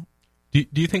 you know. Do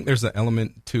you think there's an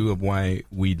element, too, of why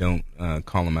we don't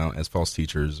call them out as false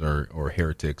teachers or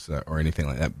heretics or anything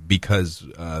like that? Because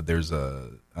there's a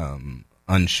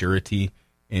unsurety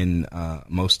in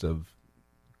most of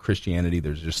Christianity.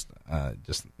 There's just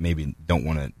maybe don't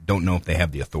know if they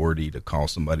have the authority to call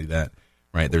somebody that,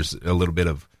 right? There's a little bit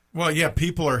of... Well, yeah,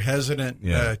 people are hesitant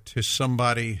to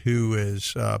somebody who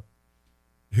is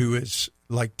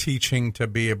like teaching to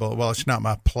be able. Well, it's not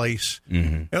my place.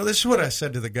 Mm-hmm. You know, this is what I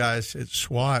said to the guys at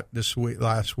SWAT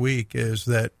last week: is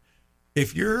that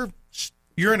if you're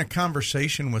in a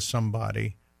conversation with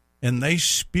somebody and they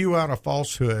spew out a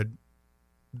falsehood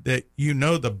that you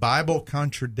know the Bible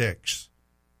contradicts,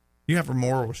 you have a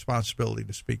moral responsibility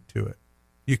to speak to it.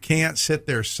 You can't sit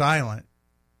there silent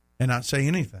and not say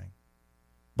anything.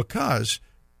 Because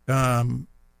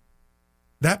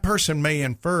that person may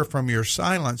infer from your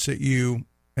silence that you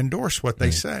endorse what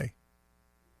they say,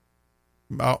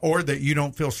 or that you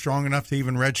don't feel strong enough to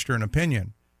even register an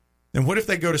opinion. Then what if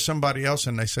they go to somebody else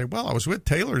and they say, well, I was with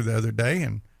Taylor the other day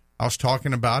and I was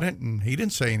talking about it and he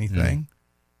didn't say anything.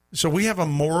 So we have a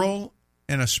moral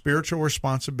and a spiritual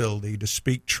responsibility to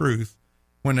speak truth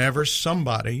whenever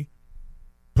somebody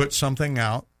puts something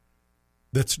out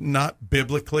that's not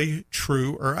biblically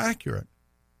true or accurate.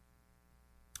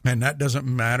 And that doesn't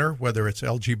matter whether it's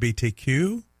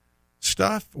LGBTQ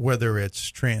stuff, whether it's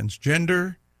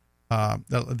transgender,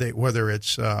 whether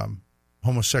it's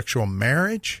homosexual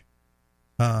marriage.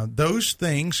 Those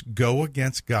things go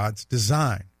against God's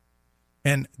design.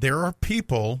 And there are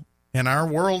people in our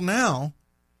world now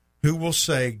who will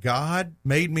say, God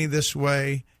made me this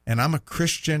way, and I'm a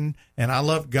Christian, and I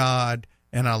love God,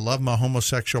 and I love my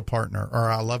homosexual partner,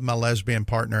 or I love my lesbian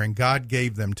partner, and God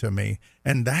gave them to me.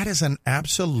 And that is an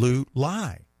absolute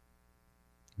lie.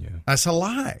 Yeah. That's a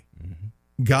lie.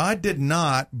 Mm-hmm. God did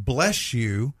not bless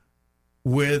you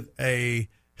with a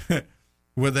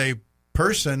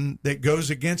person that goes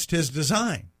against his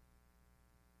design.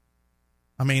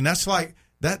 I mean, that's like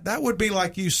that would be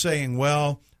like you saying,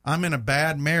 well, I'm in a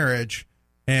bad marriage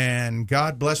and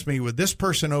God blessed me with this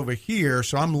person over here,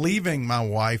 so I'm leaving my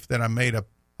wife that I made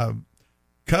a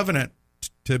covenant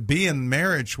to be in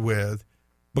marriage with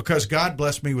because God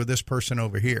blessed me with this person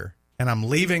over here. And I'm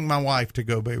leaving my wife to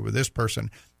go be with this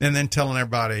person, and then telling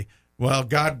everybody, well,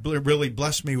 God really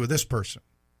blessed me with this person.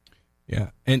 Yeah.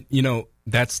 And, you know,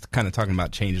 that's kind of talking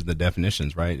about changing the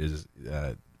definitions, right? Is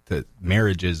the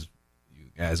marriage is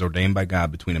as ordained by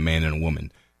God between a man and a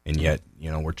woman. And yet,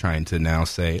 you know, we're trying to now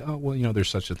say, oh, well, you know, there's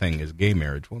such a thing as gay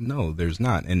marriage. Well, no, there's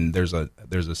not. And there's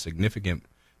a significant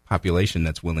population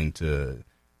that's willing to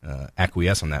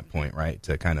acquiesce on that point, right?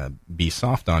 To kind of be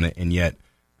soft on it, and yet,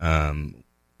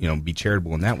 you know, be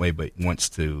charitable in that way, but wants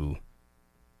to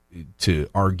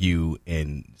argue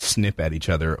and snip at each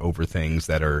other over things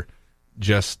that are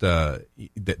just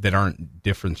that aren't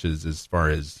differences as far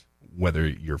as whether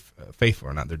you're faithful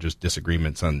or not. They're just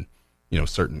disagreements on, you know,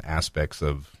 certain aspects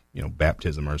of, you know,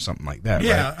 baptism or something like that.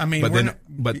 Yeah, right? I mean,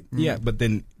 but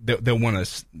then they'll want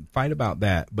to fight about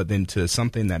that. But then to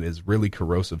something that is really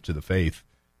corrosive to the faith,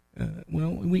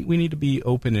 well, we need to be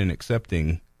open and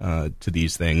accepting to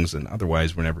these things, and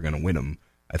otherwise we're never going to win them.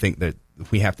 I think that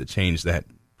we have to change that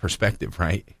perspective,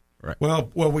 right? Right. Well,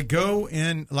 we go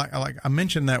in like I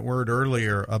mentioned that word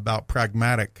earlier about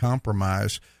pragmatic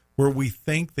compromise, where we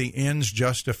think the ends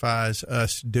justifies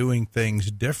us doing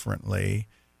things differently,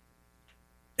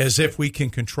 as if we can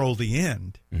control the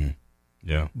end. Mm-hmm.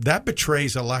 Yeah, that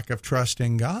betrays a lack of trust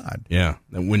in God. Yeah,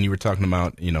 and when you were talking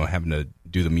about, you know, having to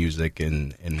do the music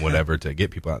and whatever to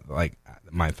get people out, like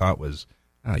my thought was,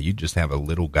 you just have a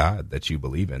little God that you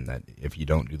believe in, that if you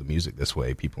don't do the music this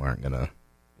way, people aren't going to,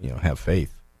 you know, have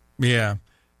faith. Yeah.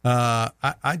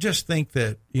 I just think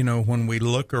that, you know, when we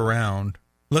look around,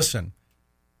 listen,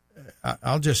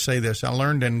 I'll just say this. I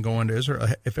learned in going to Israel,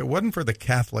 if it wasn't for the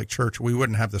Catholic Church, we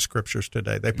wouldn't have the scriptures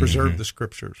today. They preserved the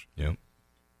scriptures. Yeah.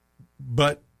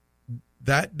 But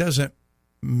that doesn't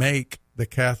make the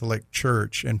Catholic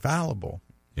Church infallible.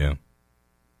 Yeah.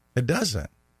 It doesn't.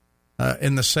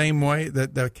 In the same way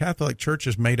that the Catholic Church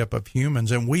is made up of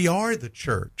humans, and we are the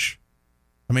church.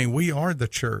 I mean, we are the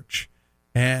church.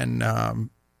 And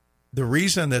the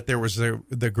reason that there was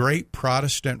the great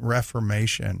Protestant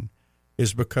Reformation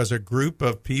is because a group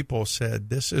of people said,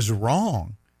 this is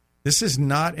wrong. This is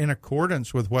not in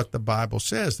accordance with what the Bible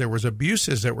says. There was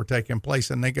abuses that were taking place,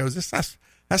 and they go, this has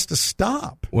to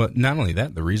stop. Well, not only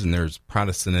that, the reason there's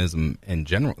Protestantism in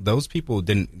general, those people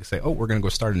didn't say, oh, we're going to go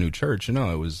start a new church.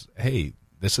 No, it was, hey,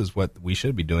 this is what we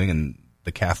should be doing. And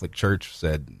the Catholic Church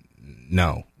said,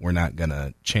 no, we're not going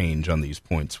to change on these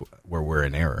points where we're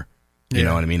in error. You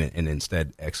know what I mean? And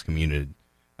instead excommunicated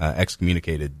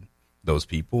those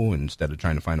people instead of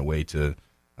trying to find a way to,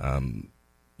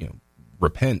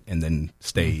 repent and then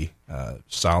stay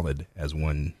solid as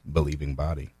one believing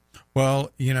body.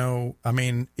 Well, I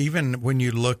mean, even when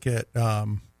you look at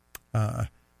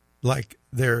like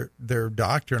their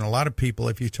doctrine, a lot of people,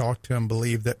 if you talk to them,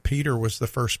 believe that Peter was the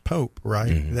first pope,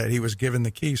 right? Mm-hmm. That he was given the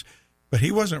keys. But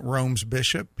he wasn't Rome's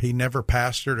bishop. He never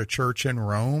pastored a church in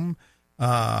Rome.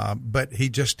 But he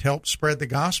just helped spread the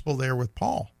gospel there with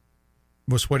Paul,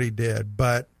 was what he did.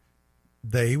 But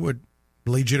they would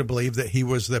lead you to believe that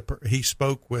he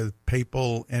spoke with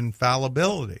papal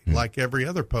infallibility, like every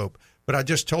other pope. But I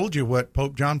just told you what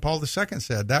Pope John Paul II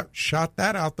said. That shot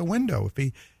that out the window. If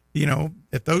he,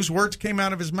 if those words came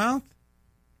out of his mouth,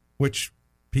 which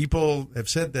people have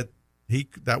said that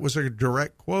that was a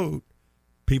direct quote,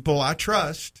 people I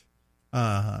trust,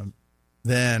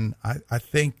 then I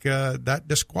think that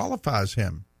disqualifies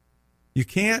him. You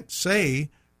can't say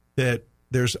that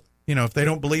there's, if they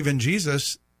don't believe in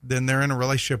Jesus, then they're in a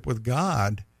relationship with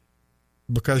God,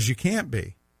 because you can't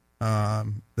be.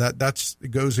 It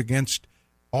goes against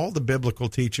all the biblical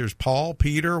teachers, Paul,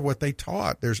 Peter, what they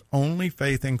taught. There's only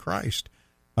faith in Christ.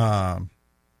 So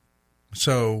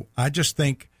I just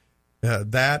think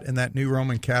that and that New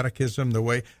Roman Catechism,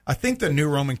 I think the New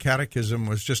Roman Catechism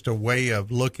was just a way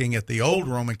of looking at the old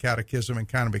Roman Catechism and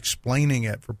kind of explaining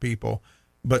it for people.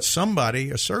 But somebody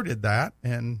asserted that,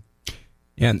 and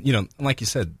like you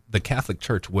said, the Catholic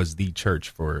Church was the church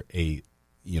for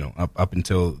up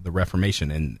until the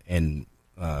Reformation, and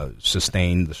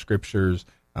sustained the Scriptures,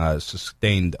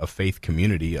 sustained a faith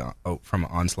community from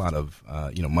an onslaught of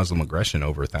Muslim aggression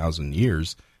over 1,000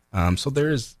 years. So there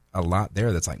is a lot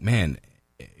there that's like, man,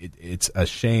 it's a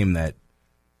shame that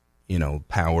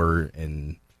power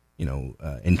and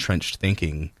entrenched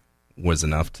thinking was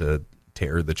enough to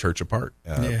tear the church apart.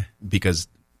 Because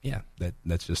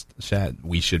that's just sad.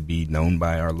 We should be known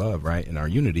by our love, right, and our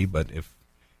unity. But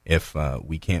if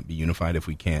we can't be unified, if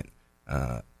we can't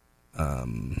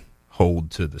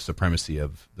hold to the supremacy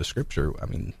of the Scripture, I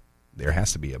mean, there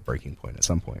has to be a breaking point at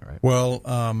some point, right? Well,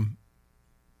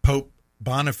 Pope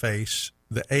Boniface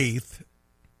VIII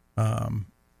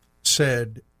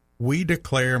said, "We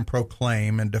declare and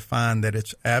proclaim and define that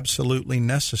it's absolutely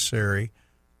necessary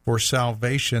for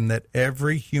salvation that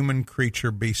every human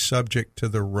creature be subject to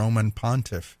the Roman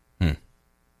pontiff."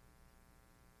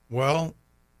 Well,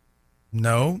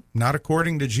 no, not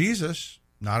according to Jesus,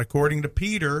 not according to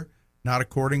Peter, not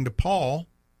according to Paul.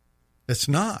 It's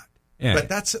not. Yeah. But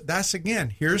that's again,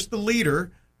 here's the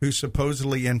leader who's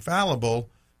supposedly infallible,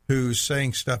 who's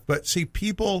saying stuff. But see,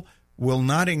 people will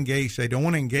not engage. They don't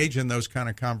want to engage in those kind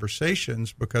of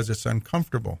conversations because it's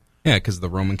uncomfortable. Yeah, because the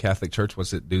Roman Catholic Church,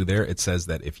 what's it do there? It says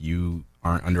that if you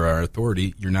aren't under our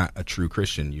authority, you're not a true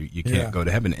Christian. You can't go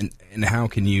to heaven. And how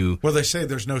can you... Well, they say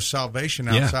there's no salvation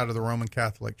outside of the Roman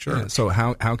Catholic Church. Yeah, so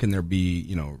how can there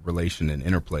be, relation and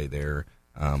interplay there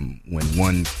when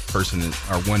one person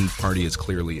or one party is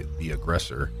clearly the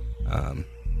aggressor?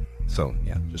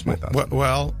 Just my thoughts.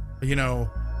 Well,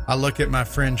 I look at my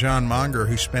friend John Monger,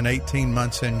 who spent 18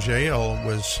 months in jail,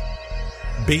 was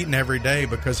beaten every day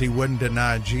because he wouldn't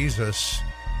deny Jesus.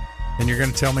 And you're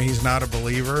going to tell me he's not a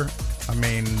believer? I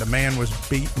mean, the man was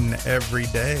beaten every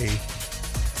day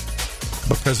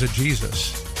because of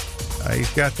Jesus.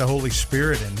 He's got the Holy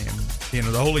Spirit in him.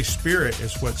 The Holy Spirit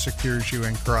is what secures you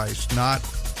in Christ, not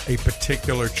a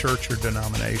particular church or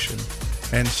denomination.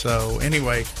 And so,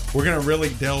 anyway, we're going to really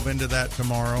delve into that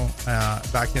tomorrow,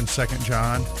 back in 2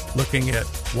 John, looking at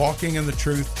walking in the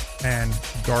truth and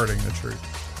guarding the truth.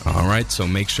 All right, so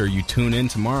make sure you tune in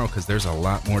tomorrow because there's a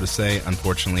lot more to say.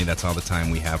 Unfortunately, that's all the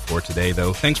time we have for today,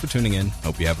 though. Thanks for tuning in.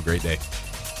 Hope you have a great day.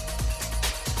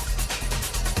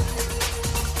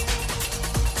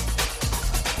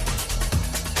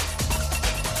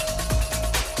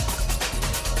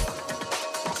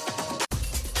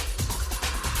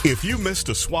 If you missed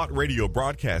a SWAT radio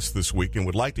broadcast this week and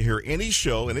would like to hear any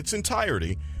show in its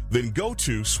entirety, then go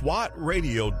to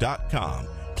SWATradio.com.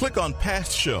 Click on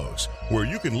past shows where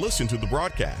you can listen to the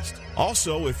broadcast.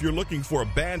 Also, if you're looking for a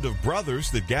band of brothers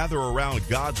that gather around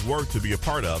God's Word to be a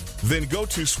part of, then go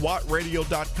to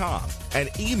SWATradio.com and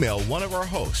email one of our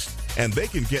hosts, and they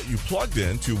can get you plugged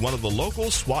in to one of the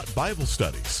local SWAT Bible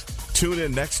studies. Tune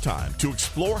in next time to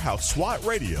explore how SWAT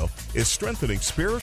Radio is strengthening spiritual